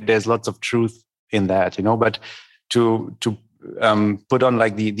think that there's lots of truth in that, but to put on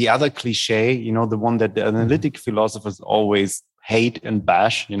like the other cliche, the one that the analytic philosophers always hate and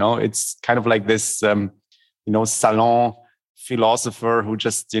bash, it's kind of like this, salon philosopher who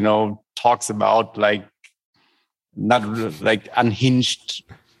just, talks about like not like unhinged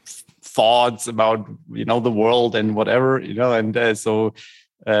thoughts about, the world and whatever, and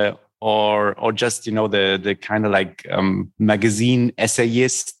or just, the kind of like magazine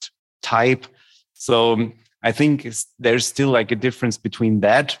essayist type. So I think there's still like a difference between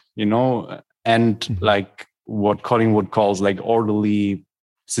that, and like what Collingwood calls like orderly,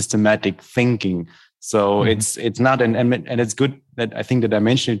 systematic thinking. So it's not and it's good that I think that I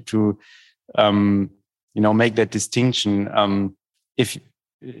mentioned it to, make that distinction. If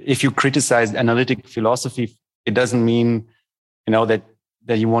you criticize analytic philosophy, it doesn't mean, that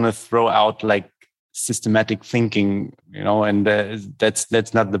you want to throw out like systematic thinking, and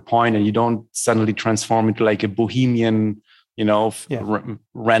that's not the point. And you don't suddenly transform into like a bohemian,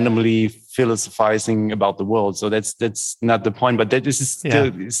 randomly philosophizing about the world. So that's not the point. But this is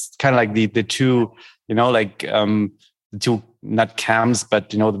still it's kind of like the two, the two, not camps, but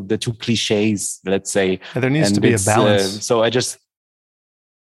the two cliches, let's say. There needs to be a balance. So I just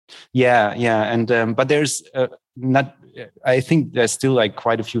and but there's not. I think there's still like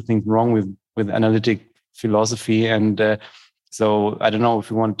quite a few things wrong with analytic philosophy, and so I don't know if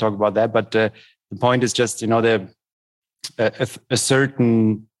you want to talk about that. But the point is just a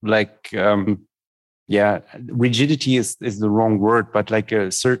certain like rigidity is the wrong word, but like a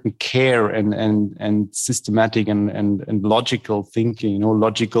certain care and systematic and logical thinking.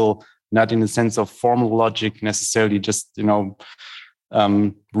 Logical, not in the sense of formal logic necessarily, just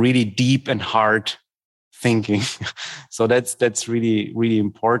really deep and hard thinking. So that's really, really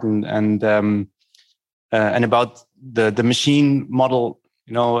important. And about the machine model,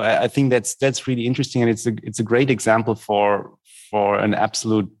 I think that's really interesting, and it's a great example for an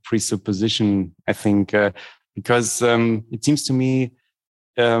absolute presupposition, I think, because it seems to me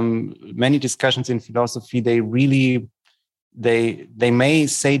many discussions in philosophy, they may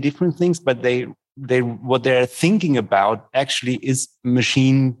say different things, but they what they're thinking about actually is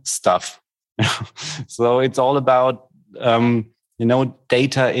machine stuff. So it's all about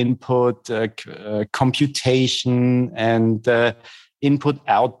data input, computation, and input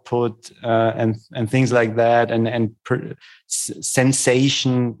output, and things like that, and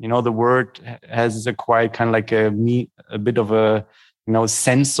sensation. The word has acquired kind of like a bit of a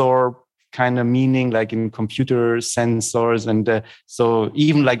sensor kind of meaning, like in computer sensors, and so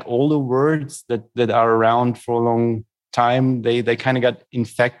even like all the words that are around for a long time, they kind of got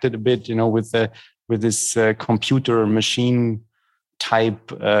infected a bit, with this computer machine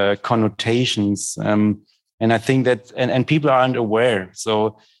type connotations, and I think that and people aren't aware.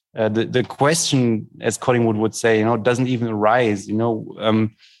 So the question, as Collingwood would say, doesn't even arise.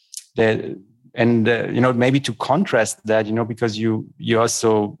 Maybe to contrast that, because you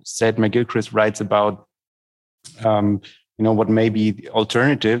also said McGilchrist writes about what may be the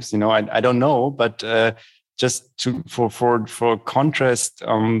alternatives. I don't know, but just for contrast,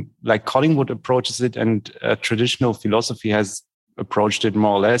 like Collingwood approaches it, and traditional philosophy has approached it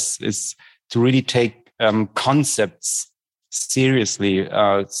more or less, is to really take concepts seriously.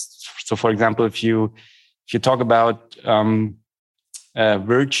 So, for example, if you talk about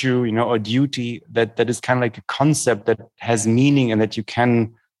virtue, or duty, that is kind of like a concept that has meaning and that you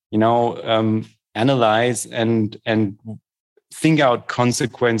can, analyze and think out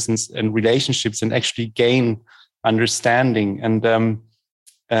consequences and relationships and actually gain understanding.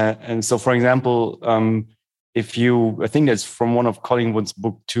 And so, for example, I think that's from one of Collingwood's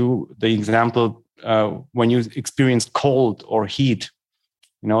book too, the example when you experience cold or heat,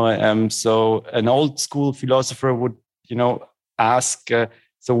 so an old school philosopher would, ask,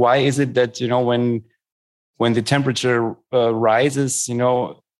 so why is it that, when the temperature rises,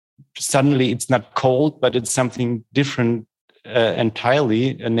 suddenly it's not cold, but it's something different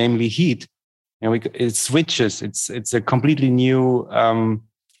entirely, namely heat. It switches. It's a completely new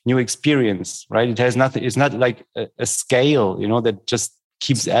experience, right? It has nothing. It's not like a scale, that just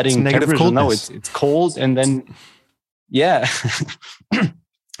keeps adding temperature. No, it's cold, and then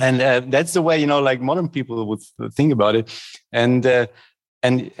and that's the way like modern people would think about it, and a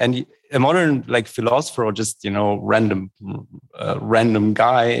modern like philosopher, or just random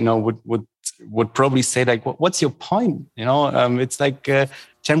guy, would probably say like, what's your point? It's like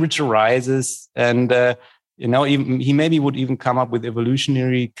temperature rises, and even he maybe would even come up with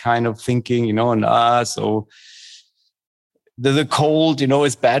evolutionary kind of thinking, so the cold,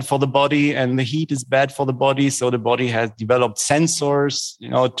 is bad for the body and the heat is bad for the body. So the body has developed sensors,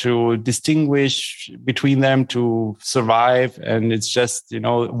 to distinguish between them to survive. And it's just,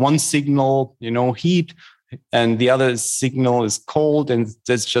 one signal, heat, and the other signal is cold. And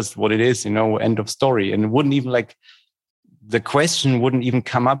that's just what it is, end of story. And it wouldn't even the question wouldn't even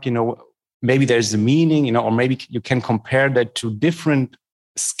come up, maybe there's a meaning, or maybe you can compare that to different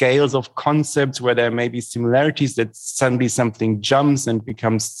scales of concepts where there may be similarities, that suddenly something jumps and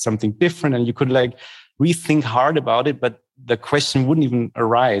becomes something different, and you could rethink hard about it, but the question wouldn't even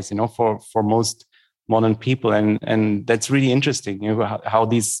arise, for most modern people. And that's really interesting, how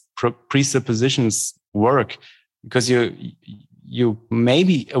these presuppositions work, because you may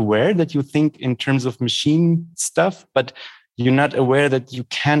be aware that you think in terms of machine stuff, but you're not aware that you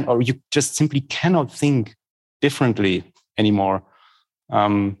can, or you just simply cannot think differently anymore.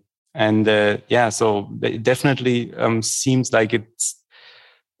 So it definitely seems like it's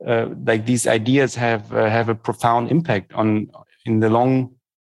like these ideas have a profound impact in the long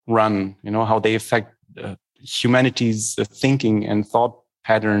run. How they affect humanity's thinking and thought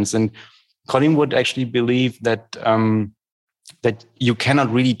patterns. And Colin would actually believe that that you cannot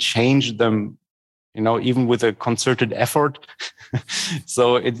really change them, even with a concerted effort.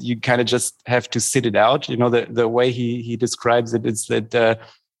 So you kind of just have to sit it out. The way he describes it is that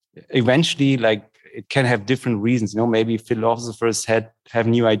eventually, it can have different reasons. Maybe philosophers have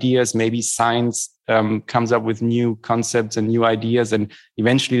new ideas. Maybe science comes up with new concepts and new ideas, and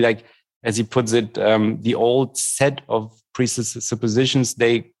eventually, as he puts it, the old set of presuppositions,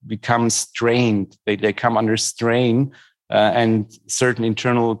 they become strained. They come under strain. And certain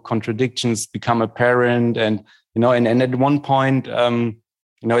internal contradictions become apparent, and and at one point,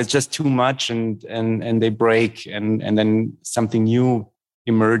 it's just too much, and they break, and then something new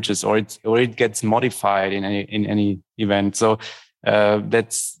emerges, or it gets modified in any event. So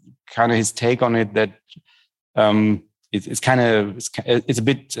that's kind of his take on it. That it's a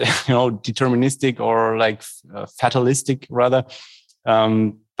bit deterministic, or fatalistic rather.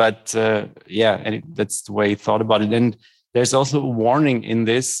 But that's the way he thought about it. And there's also a warning in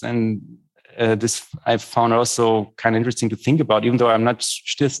this, and this I found also kind of interesting to think about, even though I'm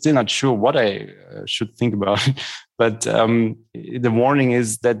still not sure what I should think about. But the warning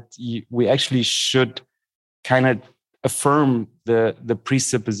is that we actually should kind of affirm the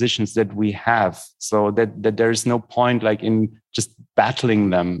presuppositions that we have, so that there is no point in just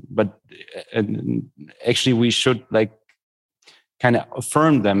battling them, but actually we should kind of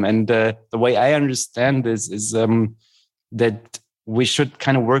affirm them. And the way I understand this is that we should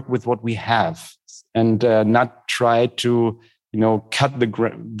kind of work with what we have, and not try to cut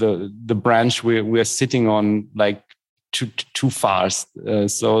the branch we're sitting on too fast,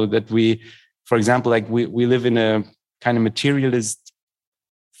 so that we, for example, we live in a kind of materialist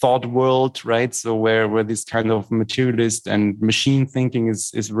thought world, right? So where this kind of materialist and machine thinking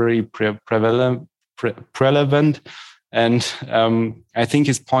is very prevalent. And I think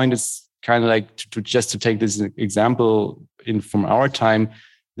his point is kind of to take this example from our time,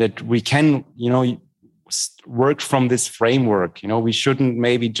 that we can, work from this framework. We shouldn't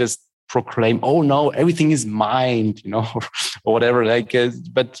maybe just proclaim, oh no, everything is mind, or whatever.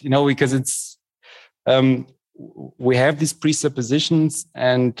 But because it's we have these presuppositions,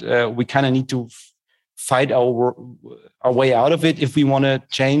 and we kind of need to fight our way out of it if we want to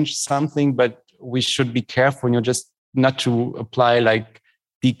change something. But we should be careful, just not to apply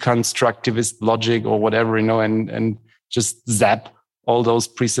deconstructivist logic or whatever, and just zap all those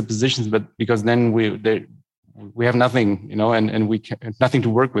presuppositions. But because then we have nothing, and we have nothing to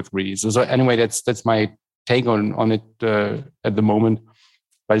work with really. So anyway, that's my take on it at the moment.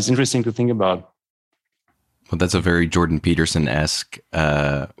 But it's interesting to think about. Well, that's a very Jordan Peterson-esque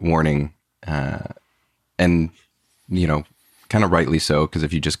warning, and kind of rightly so, because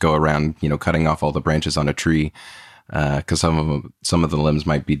if you just go around, cutting off all the branches on a tree, because some of the limbs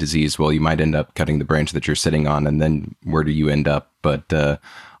might be diseased, well, you might end up cutting the branch that you're sitting on, and then where do you end up but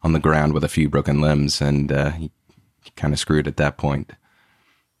on the ground with a few broken limbs, and you kind of screwed at that point.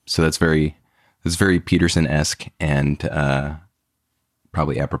 So that's very Peterson-esque, and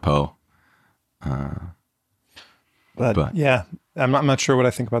probably apropos. But yeah, I'm not sure what I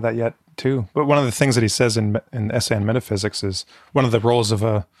think about that yet too. But one of the things that he says in Essay on Metaphysics is one of the roles of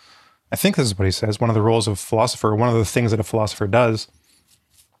I think this is what he says, one of the roles of a philosopher, one of the things that a philosopher does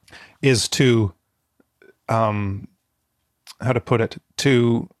is to, how to put it,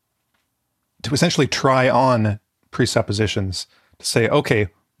 to essentially try on presuppositions, to say, okay,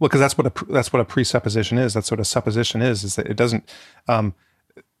 well, because that's what a presupposition is. That's what a supposition is that it doesn't,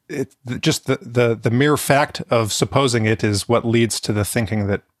 just the mere fact of supposing it is what leads to the thinking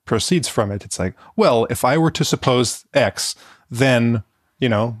that proceeds from it. It's like, well, if I were to suppose X, then,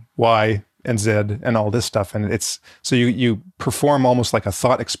 Y and Z and all this stuff. And it's, so you perform almost like a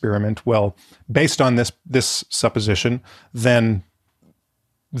thought experiment. Well, based on this supposition, then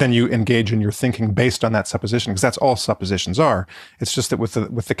you engage in your thinking based on that supposition, because that's all suppositions are. It's just that with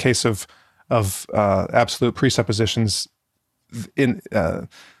the case of absolute presuppositions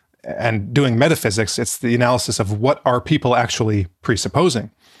and doing metaphysics, it's the analysis of what are people actually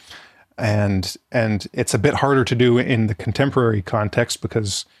presupposing. And it's a bit harder to do in the contemporary context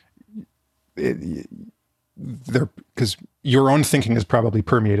because your own thinking is probably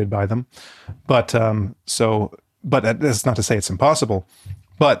permeated by them. But that's not to say it's impossible,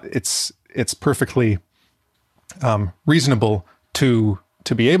 but it's perfectly reasonable to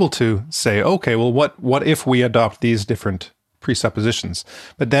be able to say, okay, well, what if we adopt these different presuppositions?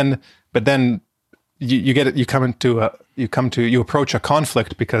 But then you approach a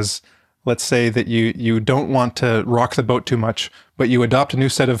conflict because, let's say that you don't want to rock the boat too much, but you adopt a new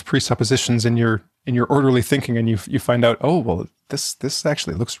set of presuppositions in your orderly thinking, and you find out, oh, well, this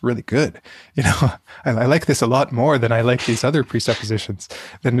actually looks really good. I like this a lot more than I like these other presuppositions.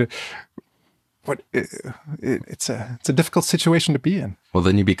 Then it's a difficult situation to be in. Well,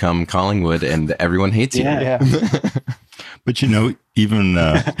 then you become Collingwood, and everyone hates you. Yeah. But even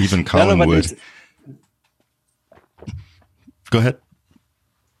Collingwood. Go ahead.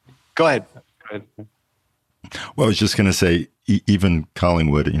 Go ahead. Well, I was just going to say, even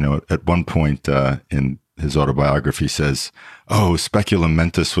Collingwood, at one point in his autobiography says, "Oh, Speculum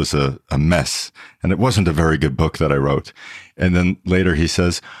Mentis was a mess, and it wasn't a very good book that I wrote." And then later he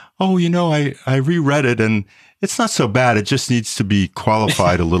says, "Oh, I reread it, and it's not so bad. It just needs to be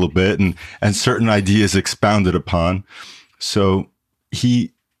qualified a little bit, and certain ideas expounded upon." So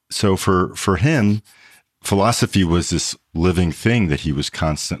for him, philosophy was this living thing that he was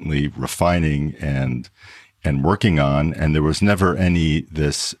constantly refining and working on, and there was never any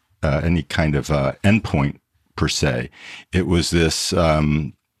kind of endpoint per se. It was this.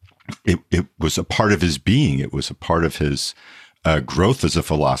 It was a part of his being. It was a part of his growth as a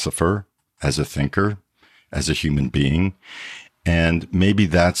philosopher, as a thinker, as a human being, and maybe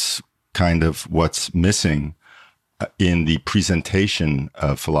that's kind of what's missing in the presentation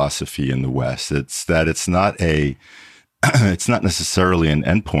of philosophy in the West. It's that it's not necessarily an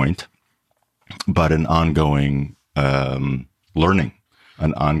endpoint, but an ongoing learning,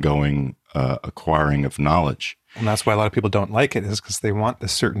 an ongoing acquiring of knowledge. And that's why a lot of people don't like it, is because they want the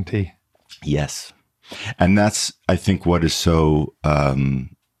certainty. Yes. And that's, I think, what is so,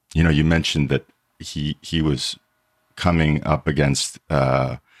 you mentioned that he was coming up against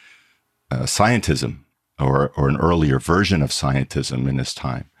scientism, or an earlier version of scientism in his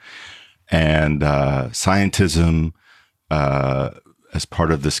time. And scientism, as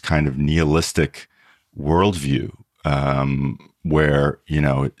part of this kind of nihilistic worldview, where,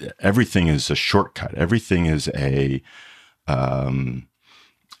 everything is a shortcut. Everything is a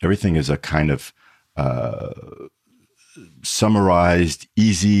kind of summarized,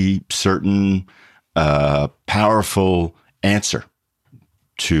 easy, certain, powerful answer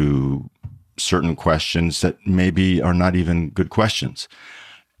to certain questions that maybe are not even good questions.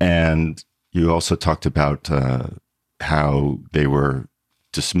 And you also talked about how they were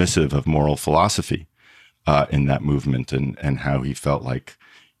dismissive of moral philosophy in that movement, and how he felt like,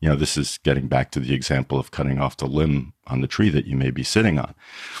 this is getting back to the example of cutting off the limb on the tree that you may be sitting on,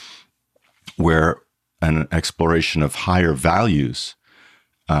 where an exploration of higher values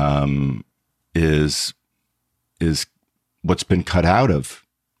is what's been cut out of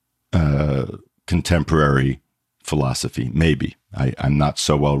contemporary philosophy. Maybe I'm not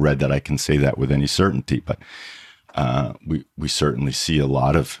so well read that I can say that with any certainty, but we certainly see a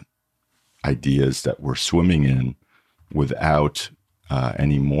lot of ideas that we're swimming in without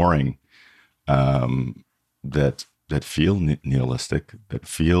any mooring, that feel nihilistic, that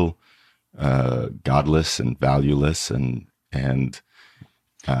feel godless and valueless and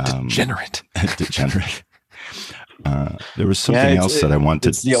degenerate. Degenerate. There was something else that I wanted.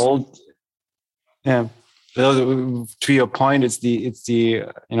 It's the old, yeah. To your point, it's the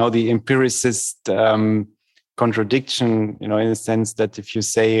the empiricist contradiction. In the sense that if you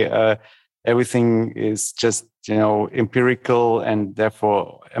say everything is just empirical, and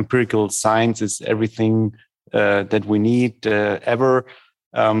therefore empirical science is everything that we need ever.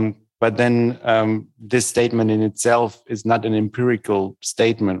 But then this statement in itself is not an empirical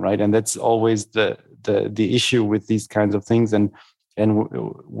statement, right? And that's always the issue with these kinds of things, and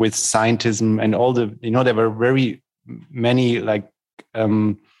with scientism and all the there were very many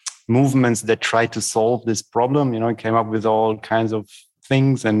movements that try to solve this problem. It came up with all kinds of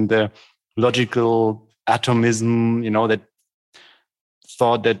things, and logical atomism, that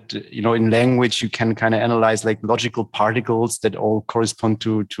thought that, in language you can kind of analyze like logical particles that all correspond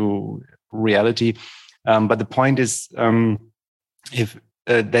to reality. But the point is, if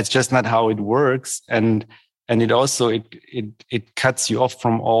that's just not how it works, and it also it cuts you off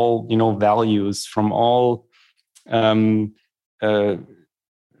from all values, from all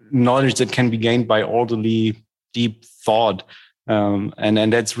knowledge that can be gained by orderly, deep thought,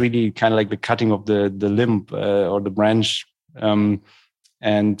 and that's really kind of like the cutting of the limb or the branch.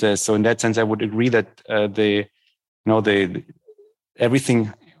 So in that sense, I would agree that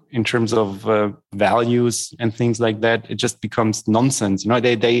everything in terms of values and things like that, it just becomes nonsense.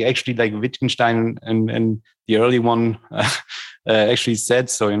 They actually, like Wittgenstein and the early one actually said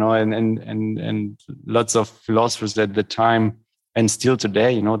so. And lots of philosophers at the time and still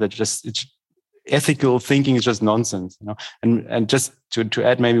today, that just ethical thinking is just nonsense. And just to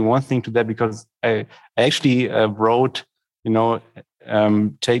add maybe one thing to that, because I actually wrote,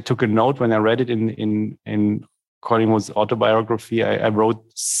 took a note when I read it in Collingwood's autobiography. I wrote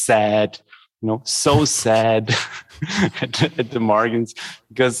sad, so sad at the margins,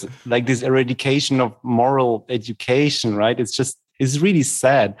 because like this eradication of moral education, right? It's really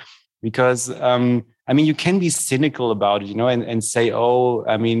sad, because you can be cynical about it, and say,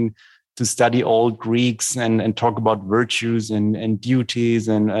 to study old Greeks and talk about virtues and duties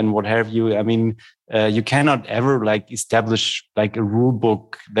and what have you. You cannot ever like establish like a rule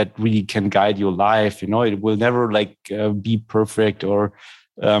book that really can guide your life. It will never like be perfect or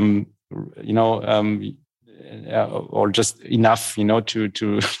or just enough,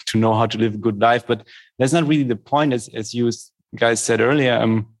 to know how to live a good life. But that's not really the point, as you guys said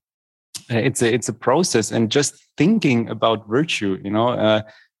earlier. It's a process, and just thinking about virtue,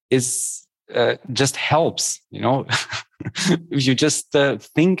 is just helps. If you just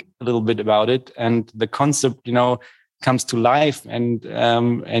think a little bit about it, and the concept, comes to life, and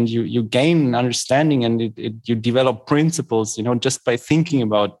you gain an understanding, and you develop principles, just by thinking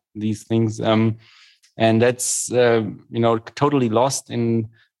about these things. And that's totally lost in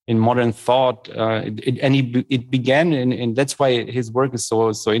modern thought. It began in that's why his work is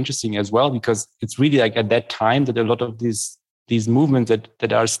so interesting as well, because it's really like at that time that a lot of these movements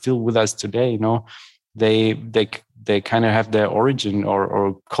that are still with us today, they kind of have their origin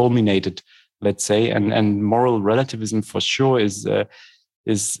or culminated, let's say, and moral relativism for sure is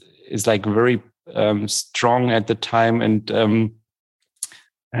like very strong at the time, and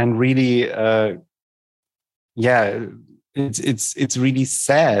really it's really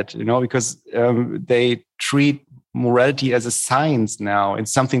sad, because they treat morality as a science now.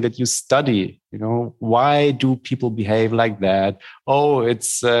 It's something that you study. Why do people behave like that? Oh,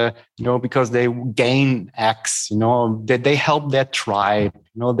 it's because they gain X. That they help their tribe.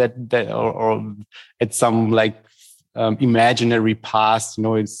 That or at some like imaginary past.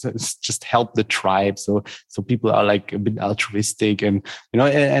 It's just help the tribe. So people are like a bit altruistic, and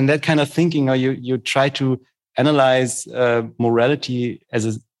and that kind of thinking. You try to analyze morality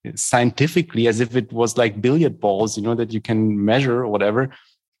scientifically, as if it was like billiard balls, that you can measure or whatever,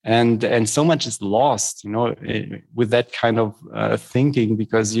 and so much is lost, with that kind of thinking,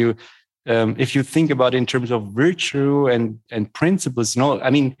 because you, if you think about it in terms of virtue and principles,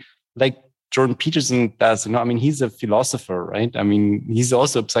 like Jordan Peterson does, he's a philosopher, right? He's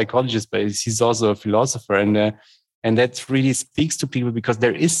also a psychologist, but he's also a philosopher, and that really speaks to people, because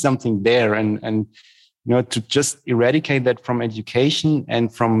there is something there, and to just eradicate that from education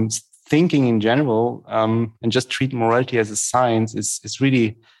and from thinking in general, and just treat morality as a science is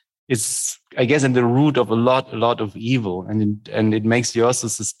really, I guess, at the root of a lot of evil, and it makes you also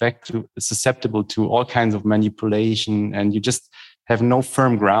susceptible to all kinds of manipulation, and you just have no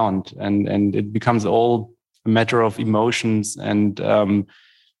firm ground, and it becomes all a matter of emotions, and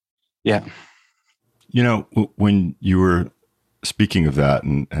when you were speaking of that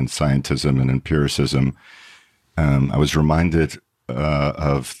and scientism and empiricism, I was reminded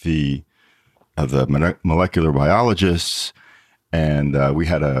of the molecular biologists, and we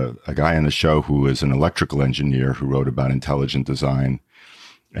had a guy on the show who was an electrical engineer who wrote about intelligent design.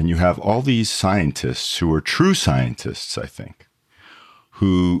 And you have all these scientists who are true scientists, I think,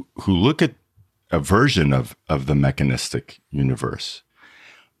 who look at a version of the mechanistic universe,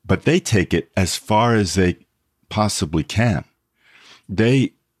 but they take it as far as they possibly can.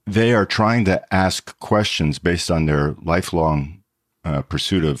 They are trying to ask questions based on their lifelong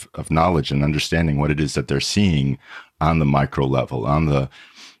pursuit of knowledge and understanding what it is that they're seeing on the micro level, on the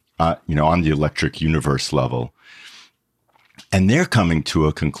on the electric universe level. And they're coming to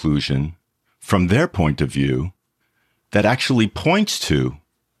a conclusion from their point of view that actually points to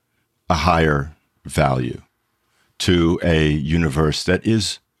a higher value, to a universe that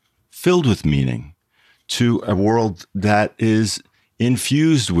is filled with meaning, to a world that is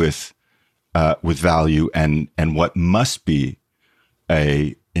infused with value and what must be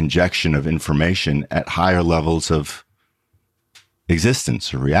a injection of information at higher levels of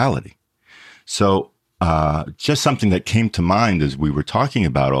existence or reality. So just something that came to mind as we were talking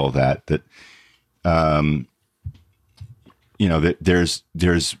about all that that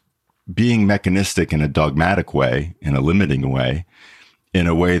there's being mechanistic in a dogmatic way, in a limiting way, in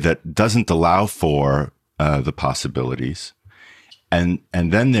a way that doesn't allow for the possibilities. And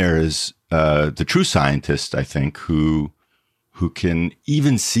then there's the true scientist, I think, who can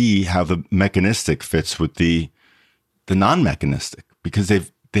even see how the mechanistic fits with the non-mechanistic, because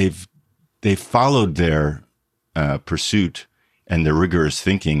they've followed their pursuit and their rigorous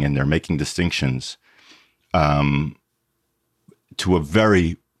thinking, and they're making distinctions to a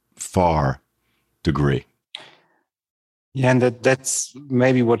very far degree. Yeah, and that's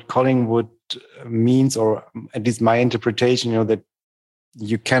maybe what Collingwood means, or at least my interpretation, that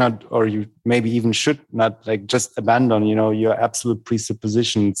you cannot, or you maybe even should not, like, just abandon, your absolute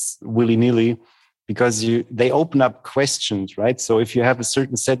presuppositions willy-nilly, because they open up questions, right? So if you have a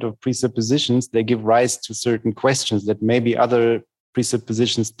certain set of presuppositions, they give rise to certain questions that maybe other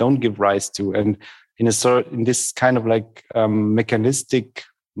presuppositions don't give rise to. And in this kind of like mechanistic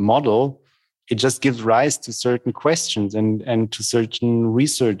model, it just gives rise to certain questions and to certain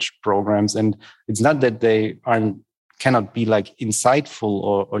research programs. And it's not that they cannot be like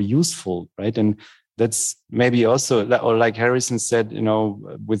insightful or useful, right? And that's maybe also, or like Harrison said,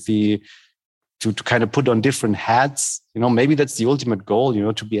 with to kind of put on different hats, maybe that's the ultimate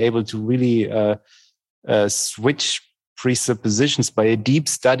goal, to be able to really switch presuppositions by a deep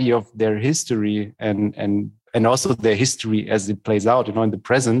study of their history and also their history as it plays out, in the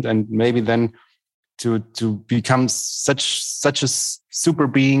present, and maybe then to become such a super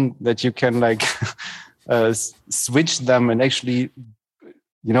being that you can like switch them and actually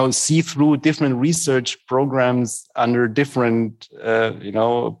see through different research programs under different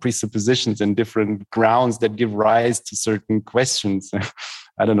presuppositions and different grounds that give rise to certain questions.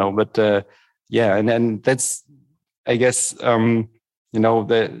 I don't know, but yeah, and that's, I guess,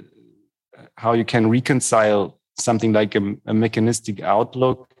 how you can reconcile something like a mechanistic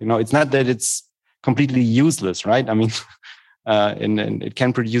outlook. It's not that it's completely useless, right? I mean, and it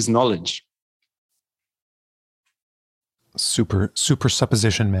can produce knowledge. Super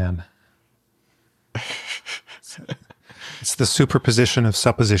supposition man. It's the superposition of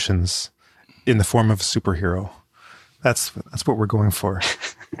suppositions in the form of a superhero. That's what we're going for.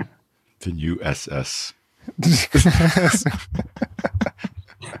 The USS.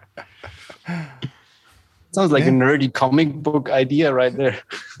 Sounds like a nerdy comic book idea right there.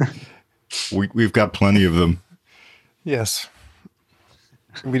 We've got plenty of them. Yes.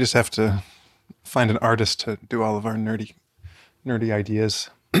 We just have to find an artist to do all of our nerdy ideas.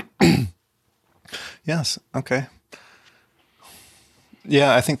 Yes. Okay.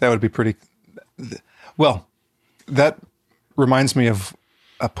 Yeah, I think that would be pretty... Well, that reminds me of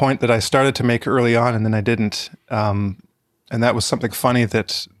a point that I started to make early on and then I didn't. And that was something funny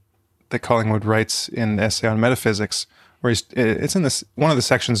that Collingwood writes in the essay on metaphysics, where it's in this one of the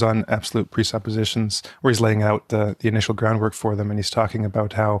sections on absolute presuppositions, where he's laying out the initial groundwork for them, and he's talking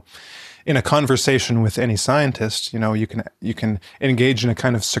about how in a conversation with any scientist, you can engage in a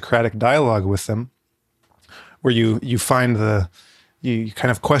kind of Socratic dialogue with them, where you find you kind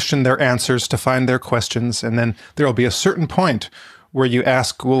of question their answers to find their questions, and then there will be a certain point where you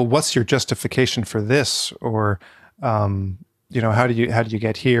ask, well, what's your justification for this, or how do you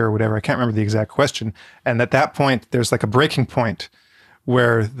get here, or whatever. I can't remember the exact question. And at that point, there's like a breaking point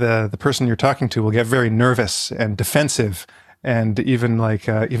where the person you're talking to will get very nervous and defensive and even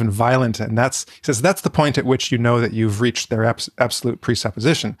violent. And he says that's the point at which you know that you've reached their absolute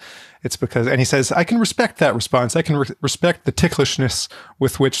presupposition. It's because, and he says, I can respect that response. I can respect the ticklishness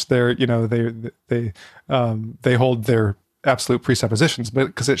with which they hold their absolute presuppositions, but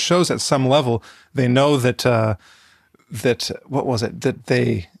because it shows at some level they know that what was it, that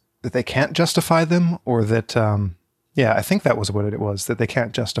they can't justify them, or that I think that was what it was, that they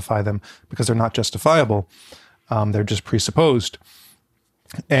can't justify them because they're not justifiable. They're just presupposed.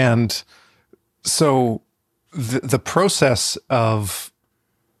 And so the process of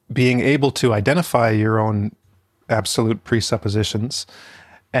being able to identify your own absolute presuppositions,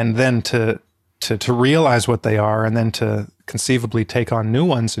 and then to realize what they are, and then to conceivably take on new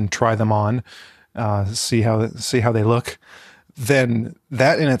ones and try them on, see how they look. then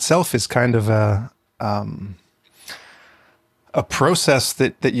that in itself is kind of a process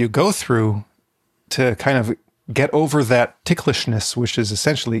that you go through to kind of get over that ticklishness, which is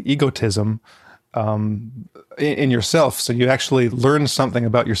essentially egotism, in yourself. So you actually learn something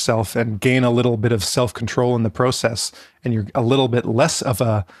about yourself and gain a little bit of self-control in the process, and you're a little bit less of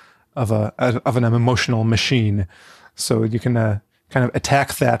an emotional machine. So you can kind of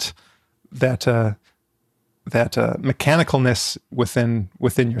attack that mechanicalness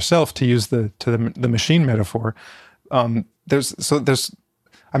within yourself, to use the machine metaphor.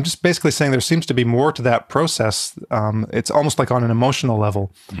 I'm just basically saying there seems to be more to that process. It's almost like on an emotional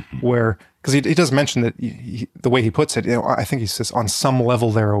level, where, because he does mention that the way he puts it, I think he says on some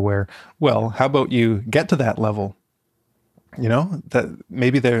level they're aware. Well, how about you get to that level? That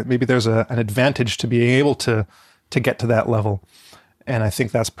maybe there's an advantage to being able to get to that level, and I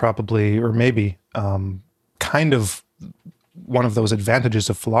think that's probably, or maybe, kind of one of those advantages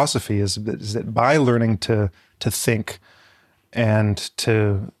of philosophy is that by learning to think and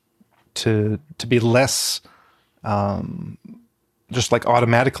to be less just like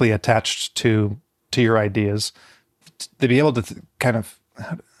automatically attached to your ideas, to be able to kind of,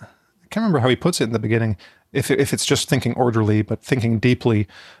 I can't remember how he puts it in the beginning, if it's just thinking orderly, but thinking deeply,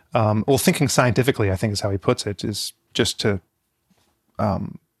 thinking scientifically, I think is how he puts it, is just to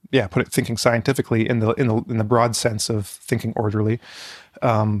put it thinking scientifically in the broad sense of thinking orderly.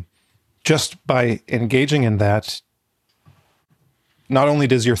 Just by engaging in that, not only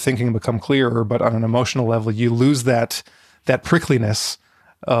does your thinking become clearer, but on an emotional level, you lose that prickliness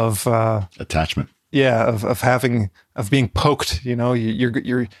of attachment. Yeah, of being poked.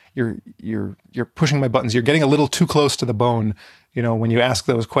 You're pushing my buttons. You're getting a little too close to the bone. When you ask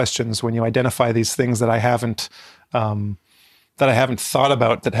those questions, when you identify these things that I haven't thought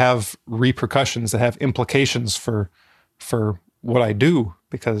about, that have repercussions, that have implications for what I do,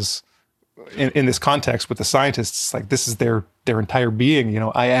 because in this context with the scientists, like, this is their entire being.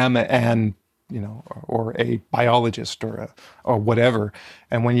 I am or a biologist or whatever.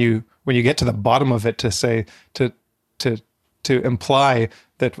 And when you get to the bottom of it, to say to imply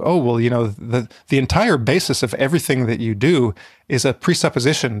that, the entire basis of everything that you do is a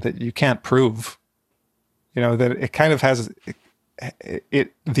presupposition that you can't prove. That it kind of has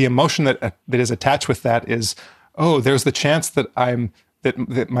the emotion that is attached with that is, there's the chance that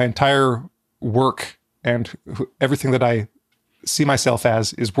that my entire work and everything that I see myself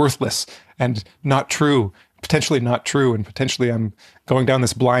as is worthless and not true, potentially not true, and potentially I'm going down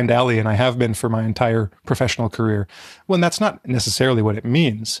this blind alley, and I have been for my entire professional career. Well, and that's not necessarily what it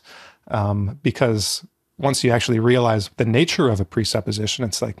means, because once you actually realize the nature of a presupposition,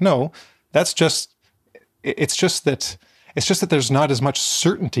 it's like, no, it's just that there's not as much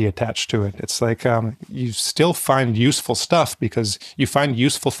certainty attached to it. It's like, you still find useful stuff because you find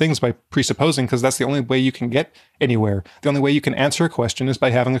useful things by presupposing, because that's the only way you can get anywhere. The only way you can answer a question is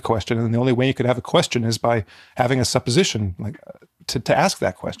by having a question, and the only way you could have a question is by having a supposition, like to ask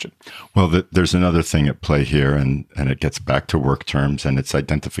that question. Well, there's another thing at play here, and it gets back to work terms, and it's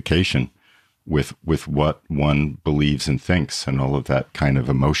identification with what one believes and thinks, and all of that kind of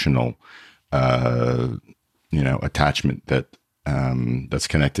emotional attachment that's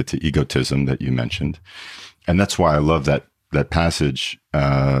connected to egotism that you mentioned. And that's why I love that passage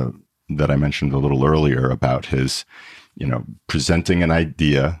that I mentioned a little earlier about his, presenting an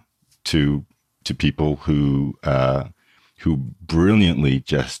idea to people who brilliantly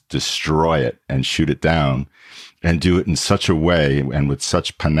just destroy it and shoot it down, and do it in such a way and with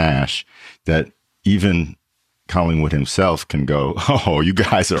such panache that even Collingwood himself can go, "Oh, you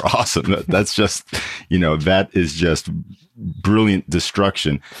guys are awesome." That's just, that is just brilliant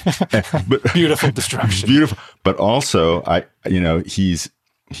destruction. But, beautiful destruction. Beautiful. But also, he's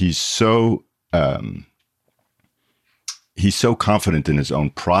so confident in his own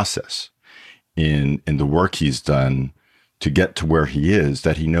process, in the work he's done to get to where he is,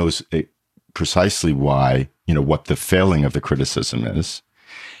 that he knows precisely why, what the failing of the criticism is,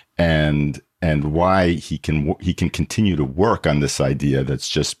 and why he can continue to work on this idea that's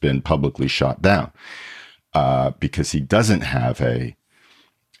just been publicly shot down, because he doesn't have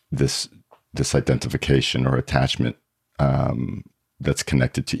this identification or attachment that's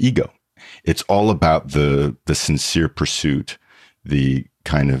connected to ego. It's all about the sincere pursuit, the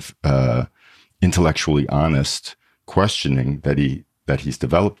kind of intellectually honest questioning that he's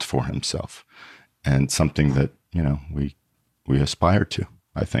developed for himself, and something that we aspire to,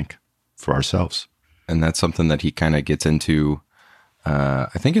 I think, for ourselves. And that's something that he kind of gets into, I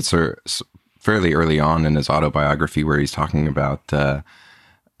think it's fairly early on in his autobiography, where he's talking about,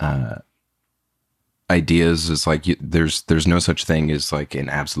 I ideas is like there's no such thing as like an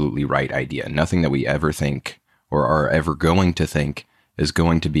absolutely right idea. Nothing that we ever think or are ever going to think is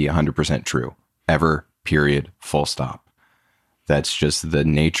going to be 100% true ever, period, full stop. That's just the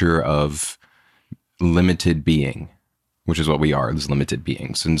nature of limited being, which is what we are, as limited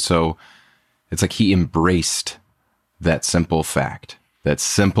beings. And so it's like he embraced that simple fact, that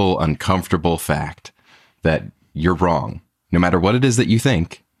simple, uncomfortable fact that you're wrong. No matter what it is that you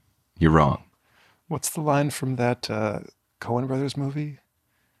think, you're wrong. What's the line from that Coen Brothers movie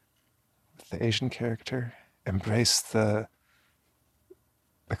with the Asian character? Embrace the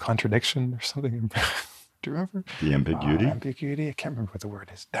contradiction or something. Do you remember? The ambiguity? Ambiguity? I can't remember what the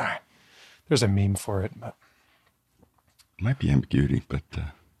word is. Darn. There's a meme for it. But It might be ambiguity, but...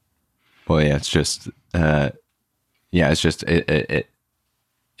 Well, yeah, it's just... it's just it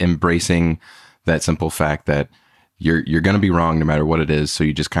embracing that simple fact that you're going to be wrong no matter what it is. So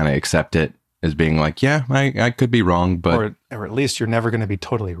you just kind of accept it as being like, yeah, I could be wrong, but... Or at least you're never going to be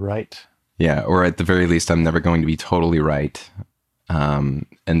totally right. Yeah, or at the very least, I'm never going to be totally right.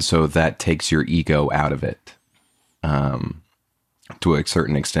 And so that takes your ego out of it to a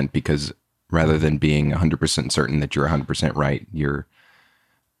certain extent, because rather than being 100% certain that you're 100% right, you're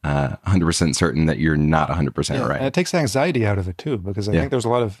 100% certain that you're not 100% right. And it takes anxiety out of it too, because I think there's a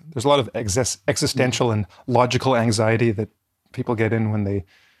lot of existential and logical anxiety that people get in when they,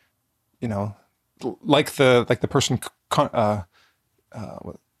 like the person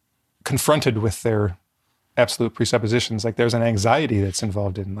confronted with their absolute presuppositions. Like there's an anxiety that's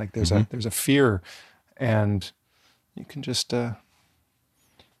involved in, like there's a fear, and you can just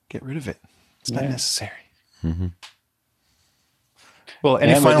get rid of it. It's not necessary. Mm-hmm. Well,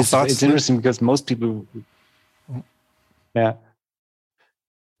 any final thoughts? It's interesting because most people, I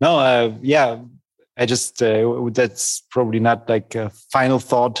just that's probably not like a final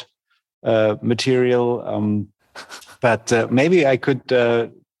thought material, but maybe I could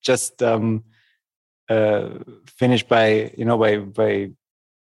just finish by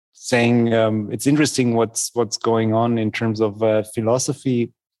saying it's interesting what's going on in terms of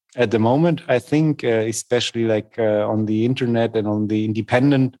philosophy at the moment. I think especially like on the internet and on the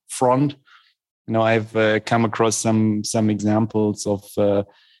independent front, I've come across some examples of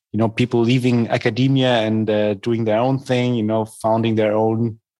people leaving academia and doing their own thing, founding their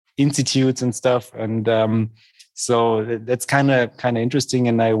own institutes and stuff, and so that's kind of interesting.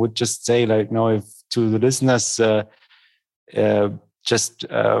 And I would just say, if to the listeners, just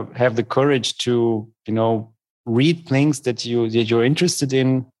have the courage to read things that you're interested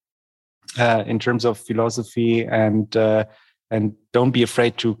in terms of philosophy, and don't be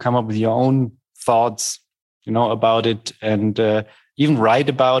afraid to come up with your own thoughts, about it, and even write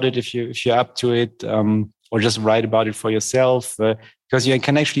about it if you're up to it, or just write about it for yourself, because you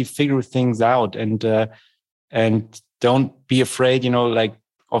can actually figure things out, and don't be afraid,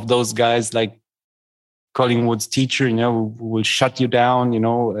 of those guys like Collingwood's teacher, who will shut you down,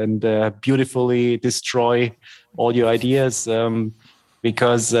 and beautifully destroy all your ideas,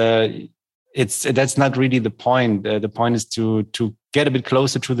 because that's not really the point. The point is to get a bit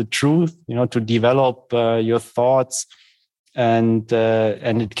closer to the truth, to develop your thoughts, and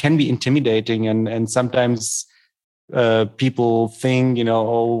it can be intimidating, and sometimes people think,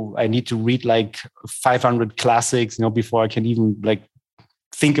 I need to read like 500 classics, before I can even like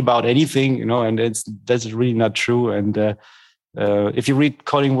think about anything, and that's really not true. And if you read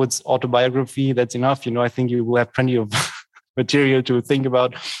Collingwood's autobiography, that's enough. I think you will have plenty of material to think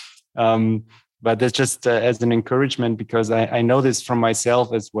about. But that's just as an encouragement, because I know this from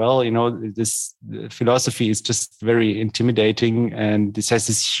myself as well. This philosophy is just very intimidating, and this has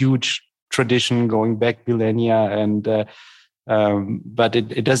this huge tradition going back millennia, and but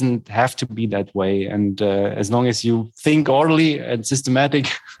it doesn't have to be that way. And as long as you think orderly and systematic,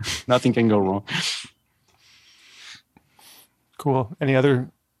 nothing can go wrong. Cool. Any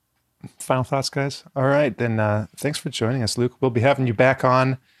other final thoughts, guys? All right, then thanks for joining us, Luke. We'll be having you back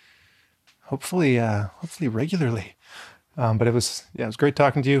on, hopefully regularly. But it was great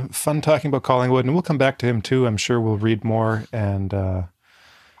talking to you. Fun talking about Collingwood, and we'll come back to him too. I'm sure we'll read more and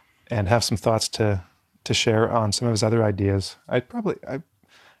have some thoughts to share on some of his other ideas. I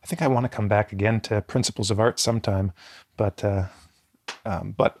think I want to come back again to Principles of Art sometime, but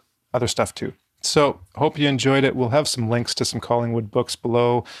other stuff too. So hope you enjoyed it. We'll have some links to some Collingwood books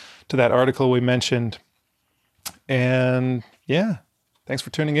below, to that article we mentioned. And thanks for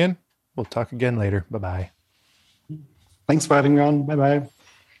tuning in. We'll talk again later. Bye-bye. Thanks for having me on. Bye-bye.